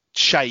good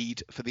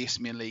shade for the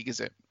Isthmian League, is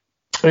it?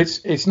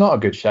 It's not a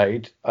good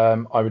shade. I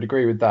would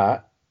agree with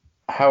that.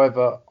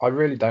 However, I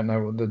really don't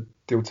know what the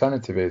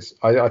alternative is.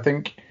 I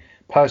think,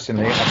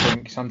 personally,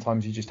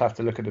 sometimes you just have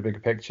to look at the bigger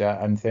picture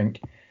and think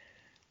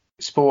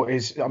sport,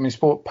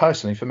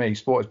 personally, for me,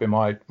 sport has been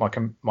my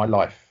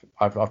life.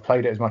 I've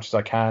played it as much as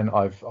I can.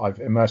 I've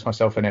immersed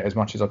myself in it as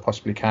much as I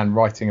possibly can,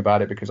 writing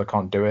about it because I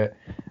can't do it,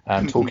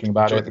 and talking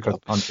about it because I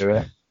can't do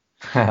it.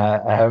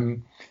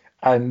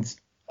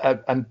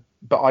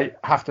 But I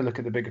have to look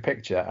at the bigger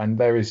picture, and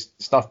there is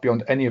stuff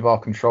beyond any of our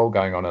control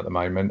going on at the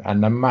moment. And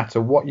no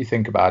matter what you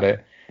think about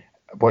it,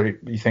 what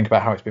you think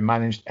about how it's been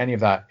managed, any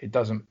of that, it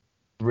doesn't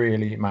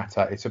really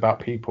matter. It's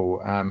about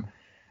people.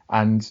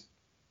 And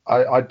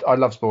I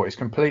love sport. It's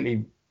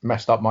completely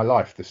messed up my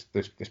life this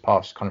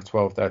past kind of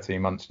 12,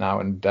 13 months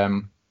now. And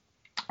I'm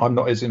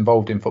not as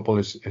involved in football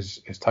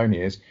as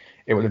Tony is.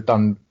 It would have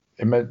done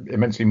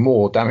immensely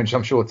more damage,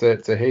 I'm sure,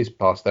 to his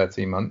past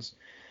 13 months.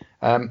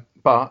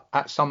 But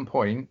at some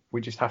point,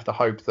 we just have to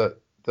hope that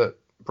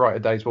brighter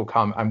days will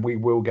come and we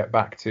will get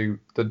back to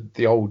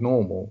the old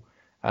normal.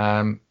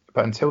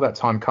 But until that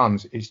time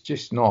comes, it's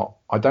just not.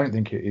 I don't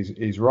think it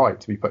is right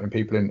to be putting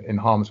people in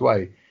harm's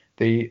way.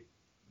 The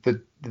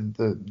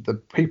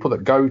people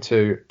that go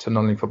to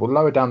non-league football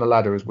lower down the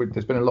ladder,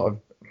 there's been a lot of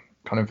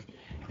kind of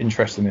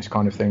interest in this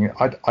kind of thing.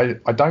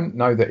 I don't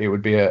know that it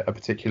would be a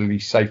particularly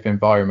safe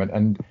environment.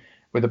 And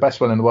with the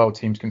best will in the world,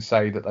 teams can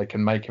say that they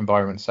can make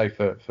environments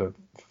safer for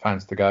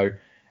fans to go.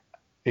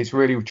 It's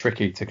really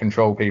tricky to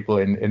control people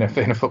in a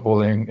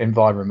footballing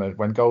environment.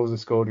 When goals are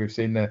scored, we've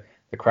seen the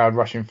crowd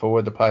rushing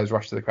forward, the players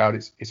rush to the crowd.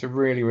 It's a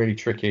really, really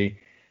tricky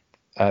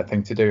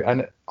thing to do.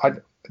 And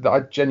I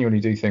genuinely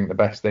do think the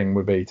best thing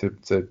would be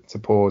to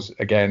pause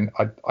again.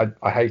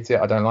 I hate it.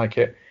 I don't like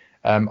it.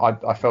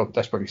 I felt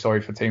desperately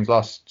sorry for teams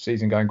last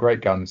season going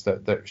great guns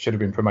that should have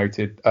been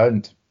promoted,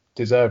 earned,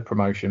 deserved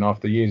promotion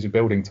after years of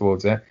building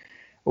towards it,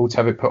 all to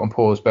have it put on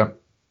pause.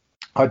 But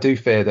I do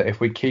fear that if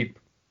we keep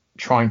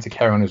trying to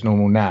carry on as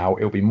normal now,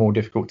 it'll be more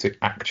difficult to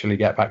actually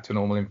get back to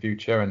normal in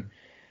future. And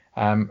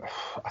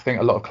I think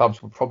a lot of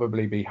clubs would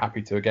probably be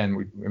happy to, again,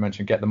 we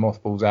mentioned, get the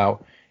mothballs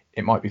out.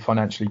 It might be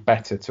financially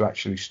better to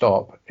actually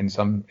stop in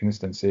some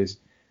instances,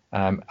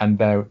 and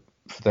there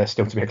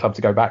still to be a club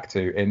to go back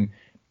to. In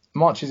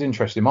March is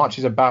interesting. March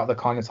is about the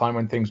kind of time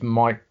when things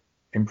might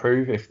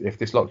improve. If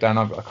this lockdown,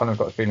 I kind of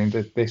got a feeling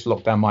that this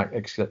lockdown might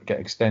get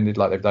extended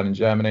like they've done in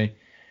Germany.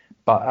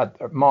 But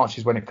at March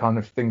is when it kind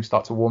of things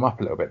start to warm up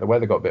a little bit. The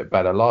weather got a bit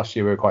better. Last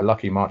year we were quite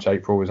lucky. March,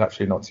 April was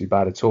actually not too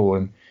bad at all,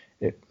 and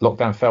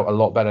lockdown felt a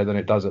lot better than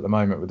it does at the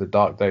moment with the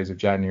dark days of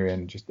January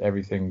and just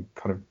everything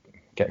kind of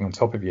getting on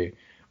top of you.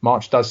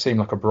 March does seem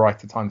like a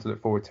brighter time to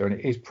look forward to, and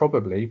it is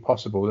probably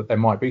possible that there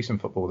might be some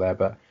football there,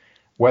 but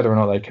whether or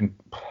not they can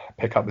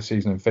pick up the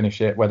season and finish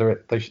it,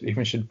 whether they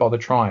even should bother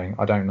trying,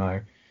 I don't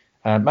know.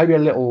 Maybe a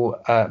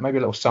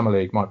little summer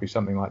league might be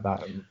something like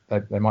that.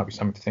 There might be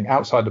something to think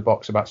outside the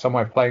box about some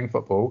way of playing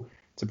football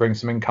to bring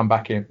some income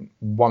back in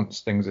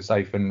once things are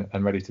safe and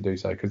ready to do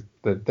so, because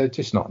they're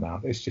just not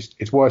now.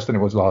 It's worse than it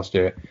was last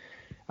year,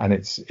 and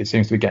it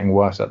seems to be getting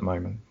worse at the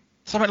moment.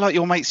 Something like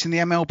your mates in the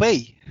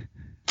MLB.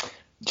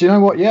 Do you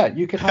know what? Yeah,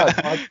 you could help.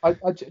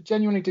 I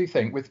genuinely do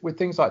think with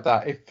things like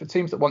that, if for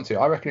teams that want to,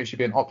 I reckon it should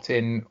be an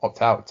opt-in,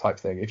 opt-out type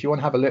thing. If you want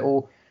to have a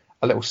little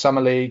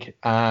summer league,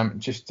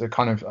 just to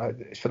kind of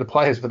for the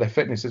players, for their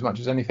fitness as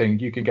much as anything,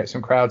 you can get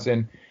some crowds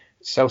in,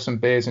 sell some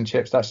beers and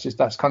chips.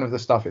 That's kind of the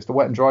stuff. It's the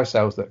wet and dry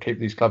sales that keep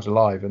these clubs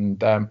alive.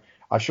 And I'm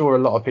sure a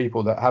lot of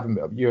people that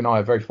haven't, you and I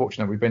are very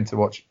fortunate. We've been to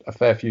watch a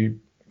fair few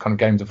kind of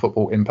games of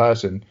football in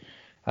person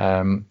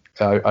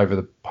over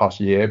the past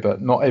year,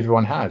 but not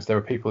everyone has. There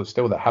are people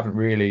that haven't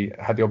really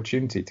had the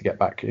opportunity to get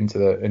back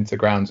into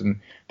grounds, and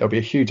there'll be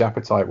a huge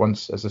appetite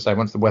once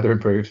the weather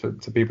improves for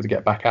people to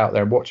get back out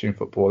there watching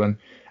football. And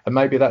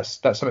maybe that's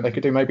something they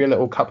could do. Maybe a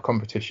little cup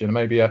competition,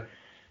 maybe a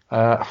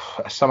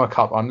summer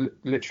cup. I'm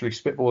literally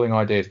spitballing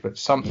ideas, but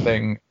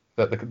something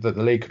that the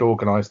league could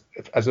organise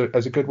as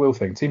a goodwill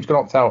thing. Teams can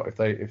opt out if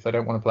they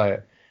don't want to play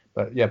it,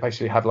 but yeah,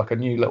 basically have like a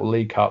new little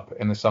league cup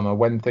in the summer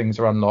when things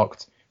are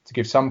unlocked, to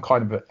give some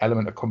kind of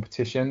element of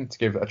competition, to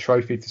give a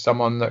trophy to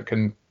someone that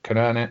can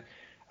earn it,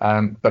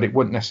 but it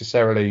wouldn't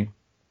necessarily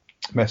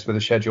mess with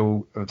the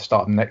schedule at the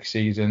start of next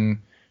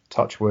season.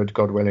 Touch wood,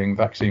 God willing,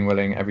 vaccine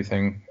willing,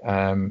 everything.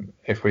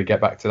 If we get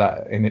back to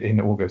that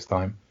in August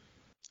time,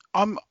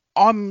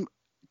 I'm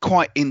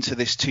quite into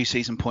this 2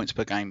 season points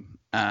per game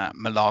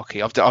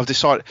malarkey. I've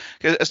decided,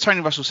 as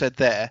Tony Russell said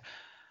there,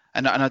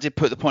 and I did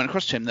put the point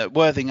across to him, that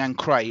Worthing and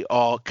Cray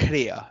are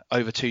clear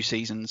over 2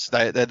 seasons.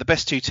 They're the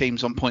best 2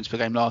 teams on points per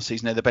game last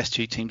season. They're the best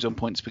 2 teams on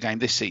points per game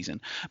this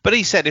season. But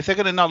he said if they're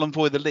going to null and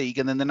void the league,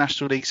 and then the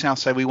National League South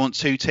say we want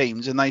 2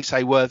 teams, and they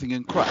say Worthing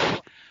and Cray,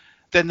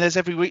 then there's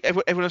everyone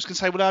else can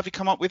say, well, how have you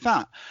come up with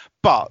that?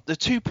 But the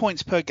 2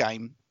 points per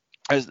game,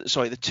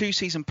 the 2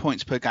 season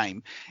points per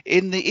game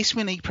in the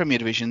Isthmian League Premier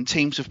Division,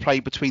 teams have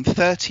played between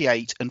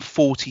 38 and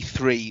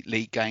 43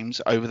 league games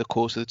over the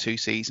course of the 2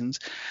 seasons,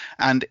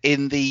 and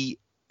in the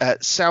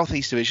South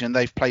East Division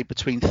they've played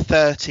between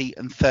 30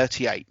 and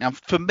 38. Now,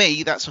 for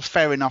me, that's a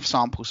fair enough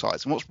sample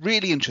size. And what's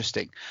really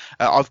interesting,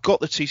 I've got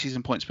the 2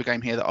 season points per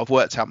game here that I've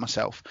worked out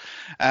myself.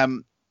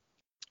 For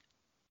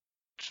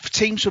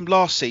teams from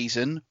last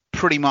season,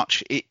 pretty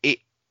much it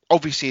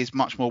obviously is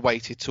much more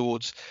weighted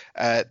towards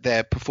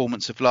their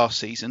performance of last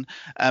season,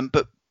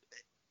 but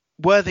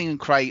Worthing and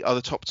Cray are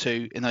the top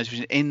 2 in those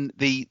divisions. In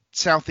the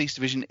South East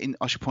Division,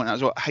 I should point out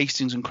as well,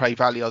 Hastings and Cray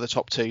Valley are the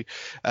top 2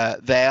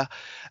 there.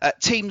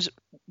 Teams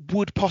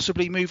would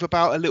possibly move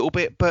about a little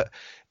bit, but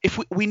if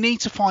we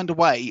need to find a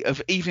way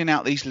of evening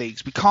out these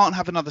leagues. We can't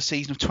have another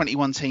season of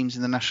 21 teams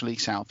in the National League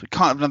South. We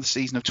can't have another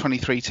season of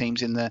 23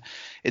 teams in the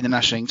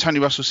National League. Tony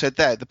Russell said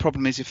there, the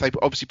problem is if they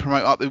obviously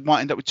promote up, they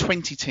might end up with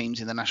 20 teams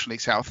in the National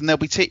League South, and there'll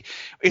be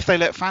if they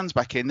let fans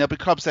back in, there'll be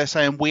clubs there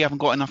saying we haven't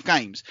got enough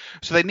games.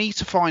 So they need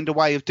to find a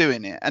way of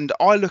doing it. And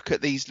I look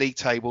at these league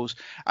tables,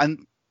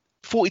 and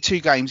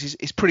 42 games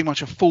is pretty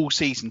much a full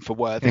season for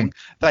Worthing.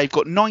 They've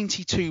got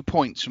 92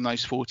 points from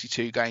those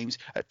 42 games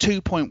at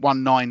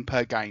 2.19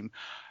 per game.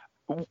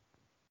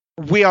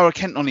 We are a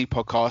Kent Non-League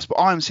podcast, but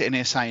I'm sitting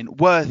here saying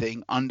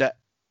Worthing, under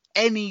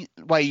any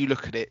way you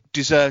look at it,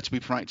 deserve to be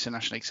promoted to the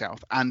National League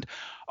South. And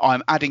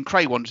I'm adding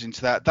Cray Wanderers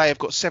into that. They have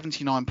got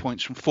 79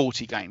 points from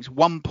 40 games,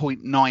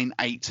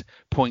 1.98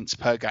 points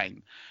per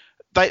game.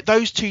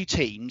 Those 2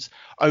 teams,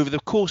 over the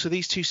course of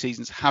these 2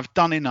 seasons, have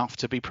done enough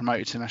to be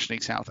promoted to the National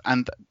League South.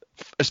 And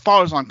as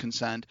far as I'm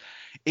concerned,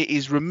 it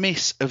is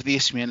remiss of the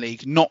Isthmian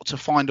League not to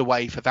find a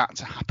way for that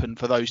to happen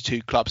for those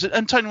 2 clubs.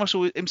 And Tony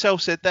Russell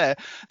himself said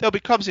there'll be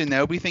clubs in there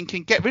who'll be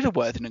thinking, get rid of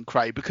Worthing and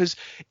Cray, because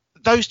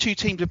those 2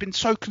 teams have been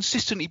so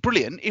consistently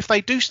brilliant. If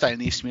they do stay in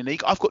the Isthmian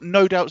League, I've got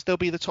no doubts they'll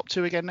be the top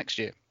 2 again next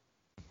year.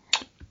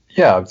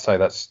 Yeah, I would say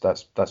that's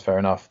fair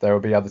enough. There will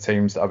be other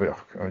teams that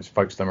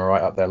Folkestone were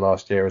right up there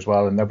last year as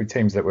well, and there'll be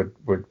teams that would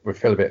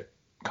feel a bit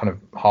kind of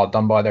hard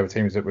done by. There were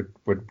teams that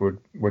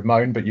would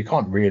moan, but you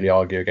can't really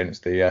argue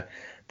against the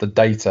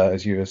data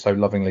as you have so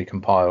lovingly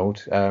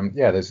compiled.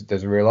 There's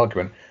a real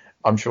argument.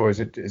 I'm sure is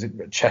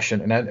it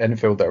Cheshire and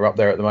Enfield that are up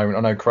there at the moment.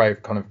 I know Cray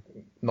have kind of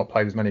not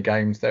played as many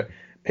games.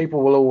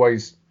 People will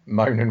always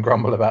moan and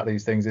grumble about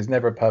these things. There's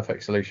never a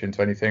perfect solution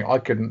to anything. I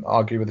couldn't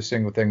argue with a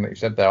single thing that you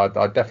said there.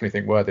 I definitely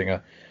think Worthing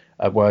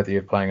are worthy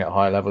of playing at a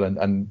high level,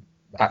 and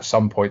at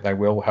some point they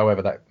will.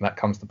 However that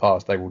comes to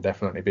pass, they will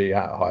definitely be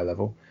at a high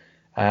level.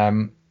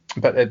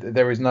 But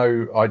there is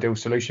no ideal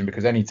solution,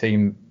 because any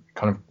team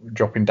kind of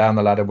dropping down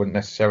the ladder wouldn't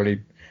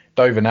necessarily.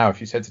 Dover now, if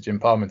you said to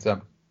Jim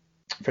Parmenter,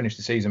 finish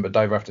the season, but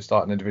Dover have to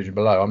start in the division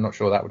below, I'm not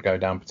sure that would go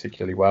down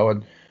particularly well.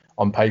 And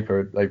on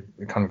paper,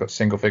 they've kind of got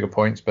single figure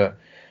points, but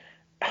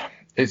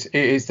it's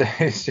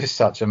just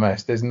such a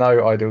mess. There's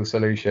no ideal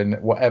solution.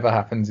 Whatever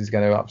happens is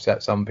going to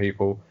upset some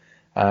people.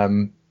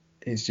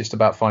 It's just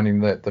about finding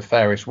the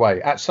fairest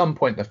way. At some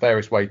point, the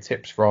fairest way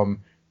tips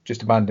from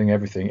just abandoning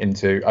everything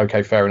into,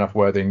 okay, fair enough,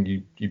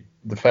 Worthing,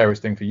 the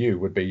fairest thing for you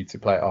would be to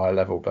play at a higher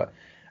level. But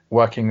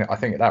working, I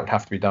think that would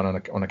have to be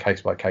done on a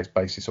case-by-case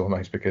basis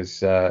almost,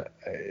 because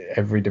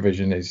every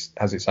division has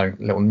its own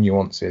little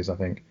nuances, I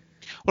think.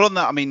 Well, on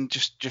that, I mean,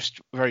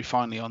 just very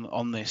finally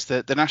on this,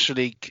 the National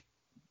League,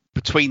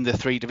 between the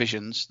three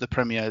divisions, the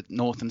Premier,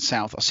 North and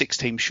South, are 6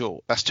 teams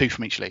short. That's 2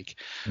 from each league.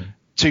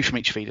 2 from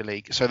each feeder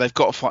league. So they've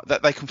got to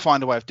they can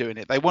find a way of doing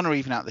it. They want to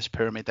even out this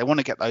pyramid. They want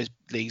to get those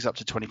leagues up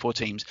to 24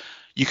 teams.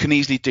 You can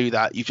easily do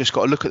that. You've just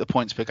got to look at the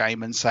points per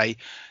game and say,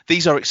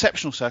 these are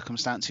exceptional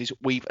circumstances.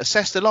 We've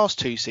assessed the last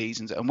 2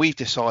 seasons and we've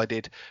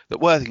decided that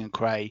Worthing and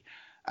Cray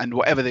and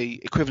whatever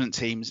the equivalent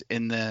teams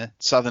in the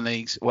Southern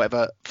Leagues,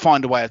 whatever,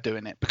 find a way of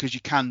doing it, because you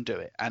can do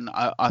it. And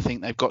I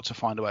think they've got to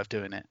find a way of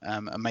doing it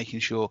and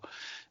making sure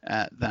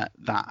that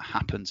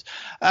happens.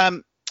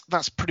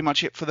 That's pretty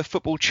much it for the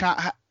football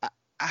chat.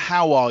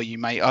 How are you,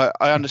 mate?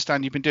 I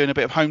understand you've been doing a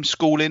bit of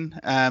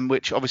homeschooling,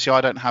 which obviously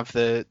I don't have.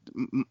 The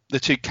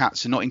 2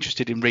 cats are not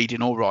interested in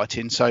reading or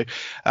writing, so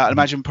I'd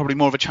imagine probably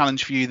more of a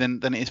challenge for you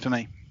than it is for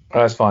me.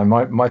 That's fine.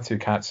 My 2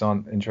 cats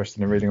aren't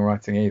interested in reading or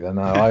writing either.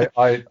 No,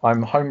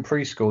 I'm home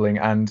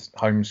preschooling and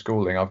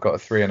homeschooling. I've got a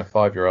 3 and a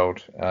 5-year-old.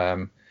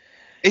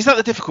 Is that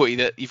the difficulty,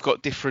 that you've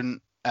got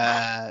different?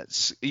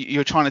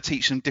 You're trying to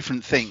teach them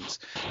different things?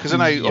 Because I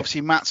know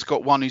obviously Matt's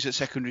got one who's at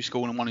secondary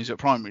school and one who's at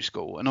primary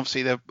school, and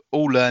obviously they're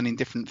all learning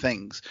different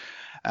things.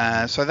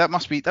 So that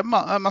must be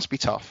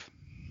tough.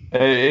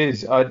 It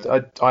is.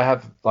 I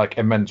have like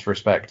immense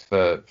respect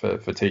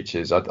for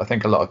teachers. I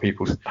think a lot of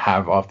people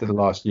have after the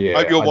last year.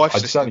 I hope your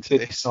wife's listening to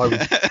this. I was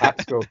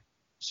at school.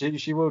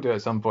 She will do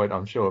at some point,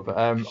 I'm sure. But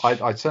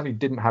I certainly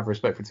didn't have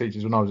respect for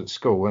teachers when I was at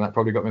school, and that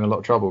probably got me in a lot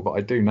of trouble. But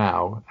I do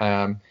now.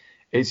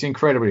 It's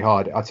incredibly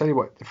hard. I'll tell you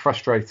what,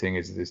 frustrating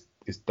is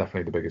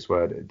definitely the biggest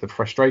word. The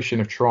frustration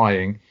of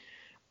trying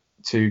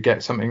to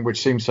get something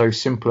which seems so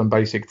simple and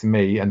basic to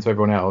me and to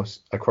everyone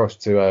else across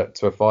to a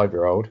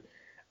 5-year-old,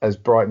 as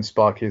bright and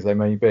sparky as they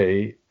may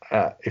be.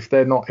 If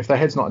their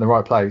head's not in the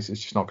right place,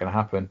 it's just not going to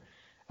happen.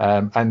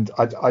 And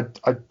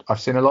I've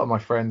seen a lot of my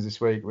friends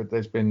this week.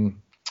 There's been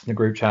in the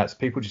group chats,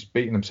 people just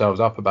beating themselves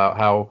up about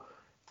how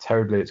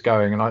terribly it's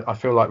going. And I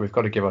feel like we've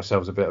got to give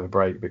ourselves a bit of a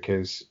break,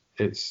 because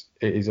it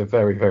is a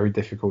very, very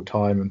difficult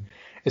time, and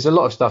there's a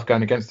lot of stuff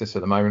going against us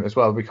at the moment as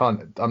well.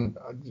 I'm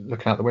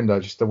looking out the window,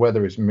 just the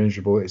weather is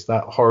miserable. It's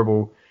that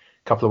horrible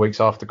couple of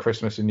weeks after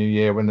Christmas and New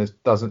Year when there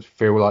doesn't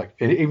feel like,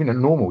 even a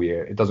normal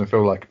year, it doesn't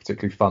feel like a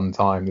particularly fun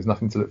time. There's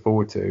nothing to look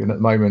forward to. And at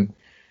the moment,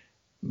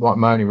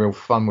 my only real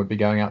fun would be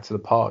going out to the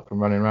park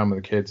and running around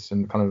with the kids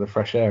and kind of the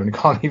fresh air, and you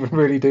can't even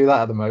really do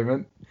that at the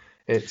moment.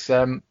 It's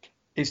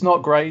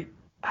not great.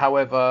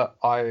 However,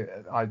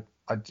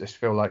 I just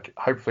feel like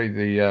hopefully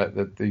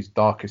these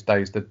darkest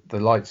days, the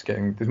light's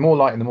there's more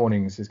light in the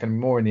mornings, there's going to be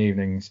more in the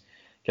evenings,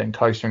 getting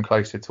closer and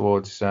closer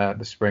towards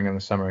the spring and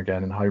the summer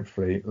again, and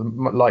hopefully,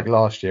 like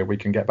last year, we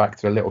can get back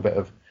to a little bit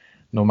of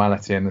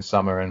normality in the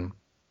summer, and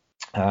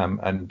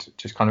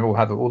just kind of all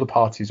have all the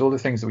parties, all the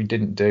things that we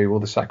didn't do, all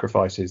the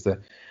sacrifices, the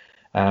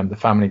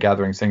family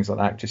gatherings, things like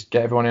that. Just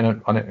get everyone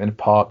in a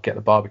park, get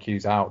the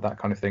barbecues out, that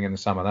kind of thing in the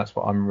summer. That's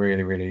what I'm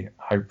really, really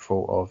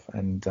hopeful of,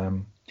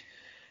 and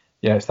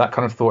yeah, it's that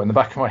kind of thought in the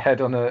back of my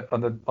head on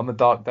the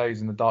dark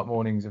days and the dark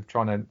mornings of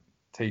trying to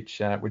teach.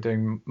 We're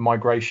doing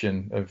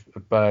migration of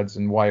birds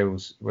and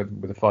whales with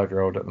a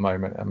 5-year-old at the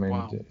moment. I mean,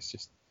 wow.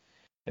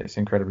 It's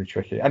incredibly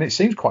tricky, and it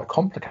seems quite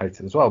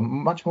complicated as well,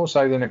 much more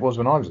so than it was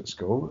when I was at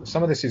school.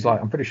 Some of this is like,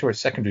 I'm pretty sure it's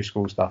secondary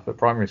school stuff, but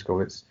primary school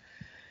it's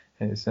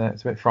a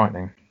bit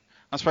frightening.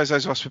 I suppose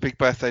those of us with big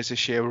birthdays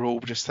this year are all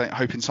just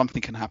hoping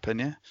something can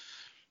happen.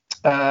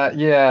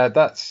 Yeah,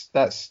 that's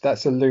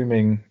a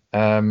looming.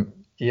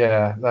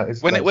 Yeah, that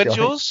is. When's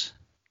yours?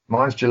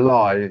 Mine's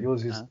July.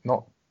 Yours is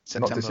not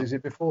September. Not is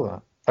it before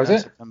that? Oh, is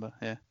it? September,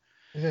 yeah.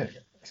 Is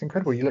it? It's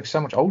incredible. You look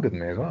so much older than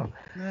me as well.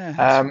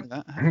 Yeah.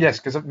 Yes,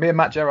 because me and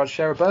Matt Gerrard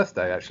share a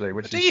birthday actually.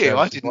 Do you?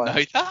 I didn't know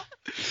that.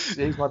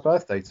 He's my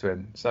birthday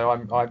twin,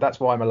 so that's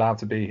why I'm allowed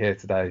to be here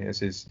today as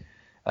his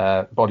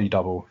body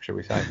double, shall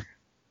we say?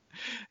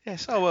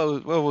 Yes.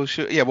 Oh well.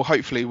 Yeah. Well,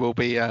 hopefully we'll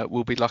be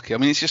lucky. I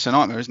mean, it's just a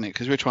nightmare, isn't it?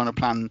 Because we're trying to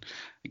plan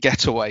a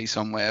getaway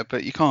somewhere,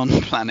 but you can't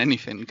plan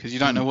anything because you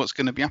don't know what's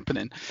going to be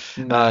happening.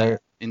 No.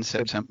 In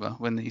September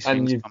when these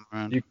things come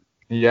around.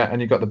 Yeah,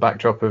 and you've got the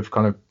backdrop of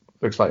kind of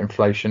looks like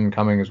inflation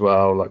coming as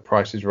well, like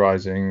prices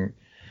rising,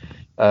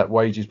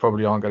 wages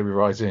probably aren't going to be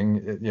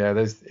rising. Yeah,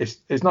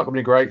 it's not going to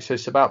be great. So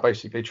it's about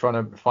basically trying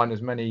to find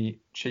as many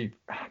cheap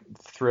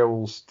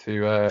thrills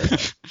to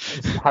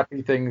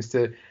happy things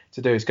to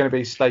do. It's going to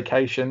be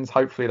staycations.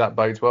 Hopefully that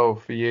bodes well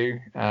for you.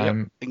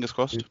 Fingers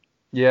crossed.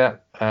 Yeah,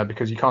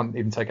 because you can't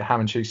even take a ham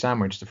and cheese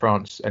sandwich to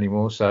France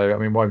anymore. So I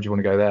mean, why would you want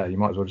to go there? You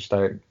might as well just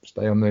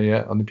stay on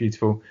the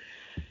beautiful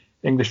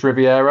English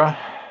Riviera.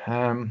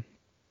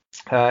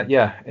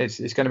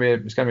 It's going to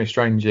be a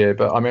strange year,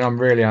 but I mean,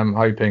 I'm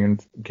hoping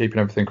and keeping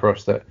everything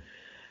crossed that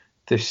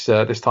this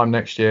time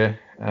next year,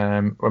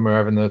 when we're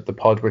having the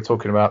pod, we're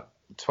talking about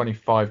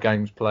 25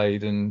 games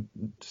played and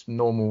just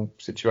normal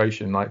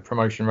situation like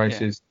promotion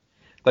races.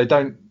 They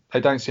don't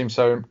seem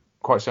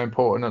quite so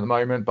important at the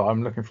moment, but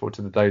I'm looking forward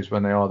to the days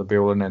when they are the be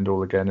all and end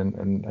all again,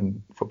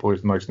 and football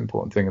is the most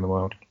important thing in the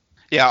world.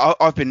 Yeah,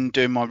 I've been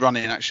doing my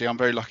running, actually. I'm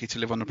very lucky to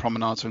live on the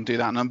promenade, so I can do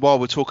that. And while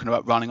we're talking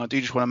about running, I do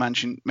just want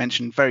to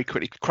mention very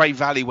quickly Cray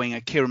Valley winger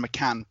Kieran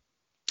McCann,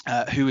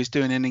 who is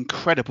doing an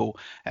incredible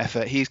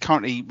effort. He is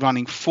currently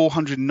running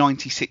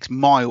 496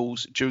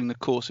 miles during the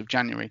course of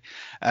January.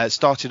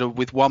 Started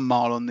with 1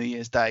 mile on New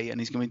Year's Day,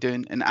 and he's going to be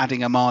doing and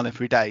adding a mile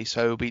every day.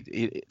 So it'll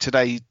be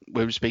today,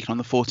 we were speaking on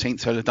the 14th,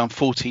 so he'll have done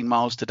 14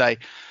 miles today.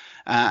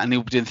 And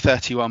he'll be doing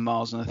 31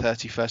 miles on the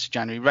 31st of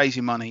January,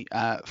 raising money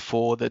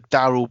for the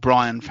Darrell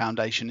Bryan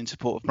Foundation in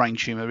support of brain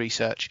tumour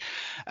research.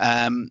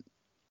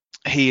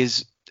 He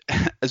is,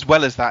 as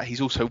well as that,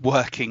 he's also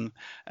working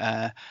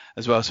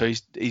as well. So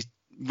he's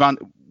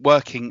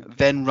working,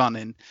 then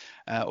running,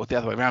 or the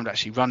other way around,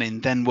 actually, running,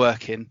 then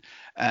working.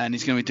 And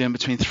he's going to be doing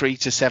between 3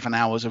 to 7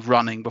 hours of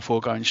running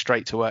before going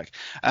straight to work.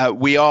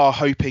 We are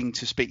hoping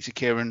to speak to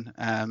Kieran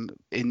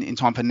in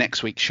time for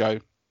next week's show.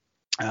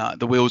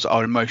 The wheels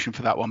are in motion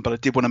for that one, but I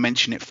did want to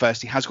mention it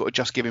first. He has got a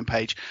Just Giving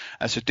page,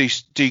 so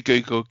do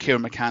Google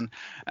Kieran McCann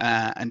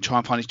and try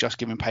and find his Just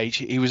Giving page.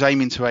 He was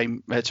aiming to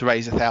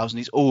raise 1,000.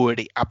 He's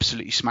already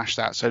absolutely smashed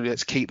that, so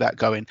let's keep that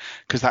going,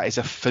 because that is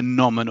a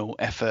phenomenal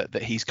effort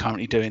that he's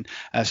currently doing.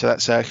 So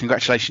that's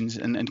congratulations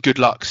and good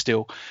luck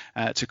still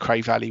to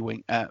Cray Valley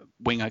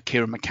winger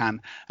Kieran McCann.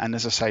 And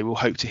as I say, we'll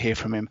hope to hear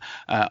from him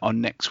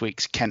on next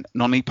week's Kent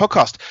Non-League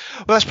podcast.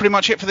 Well, that's pretty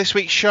much it for this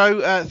week's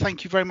show.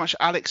 Thank you very much,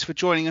 Alex, for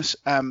joining us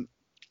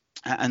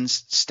and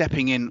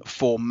stepping in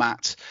for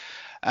Matt.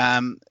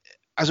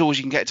 As always,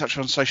 you can get in touch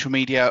on social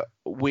media.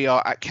 We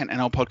are at Kent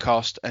NL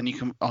Podcast, and you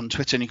can on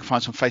Twitter, and you can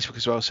find us on Facebook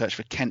as well. Search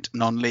for Kent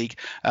Non-League.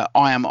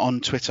 I am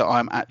on Twitter. I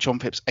am at John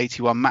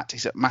Phipps81. Matt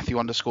is at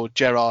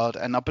Matthew_Gerard,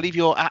 and I believe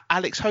you're at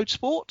Alex Hode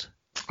Sport.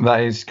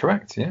 That is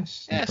correct,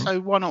 yes. Yeah, so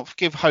why not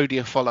give Hody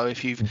a follow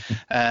if you've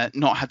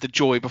not had the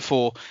joy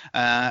before.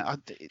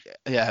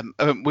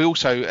 We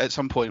also, at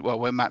some point, well,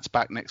 when Matt's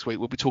back next week,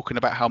 we'll be talking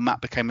about how Matt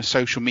became a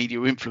social media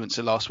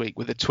influencer last week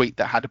with a tweet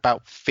that had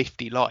about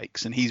 50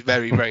 likes, and he's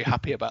very, very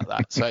happy about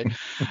that. So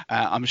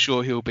I'm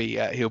sure he'll be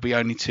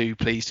only too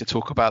pleased to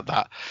talk about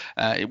that.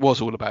 It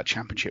was all about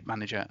Championship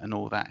Manager and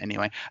all that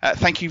anyway.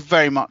 Thank you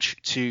very much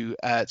to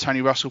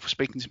Tony Russell for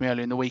speaking to me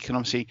earlier in the week, and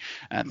obviously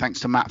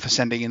thanks to Matt for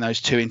sending in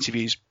those 2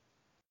 interviews,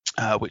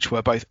 which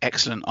were both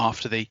excellent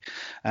after the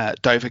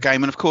Dover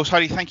game. And of course,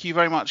 Hody, thank you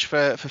very much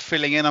for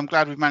filling in. I'm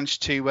glad we've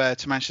managed to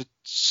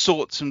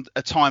sort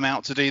a time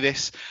out to do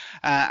this,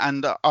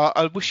 and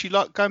I wish you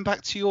luck going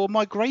back to your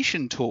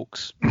migration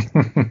talks.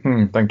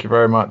 Thank you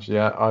very much.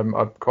 Yeah,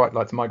 I'd quite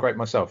like to migrate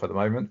myself at the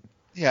moment.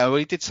 Yeah, well,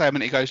 he did say a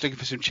minute ago he's looking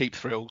for some cheap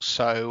thrills,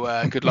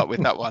 so good luck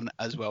with that one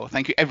as well.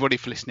 Thank you everybody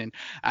for listening,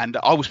 and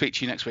I will speak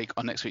to you next week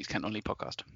on next week's Kent Non-League podcast.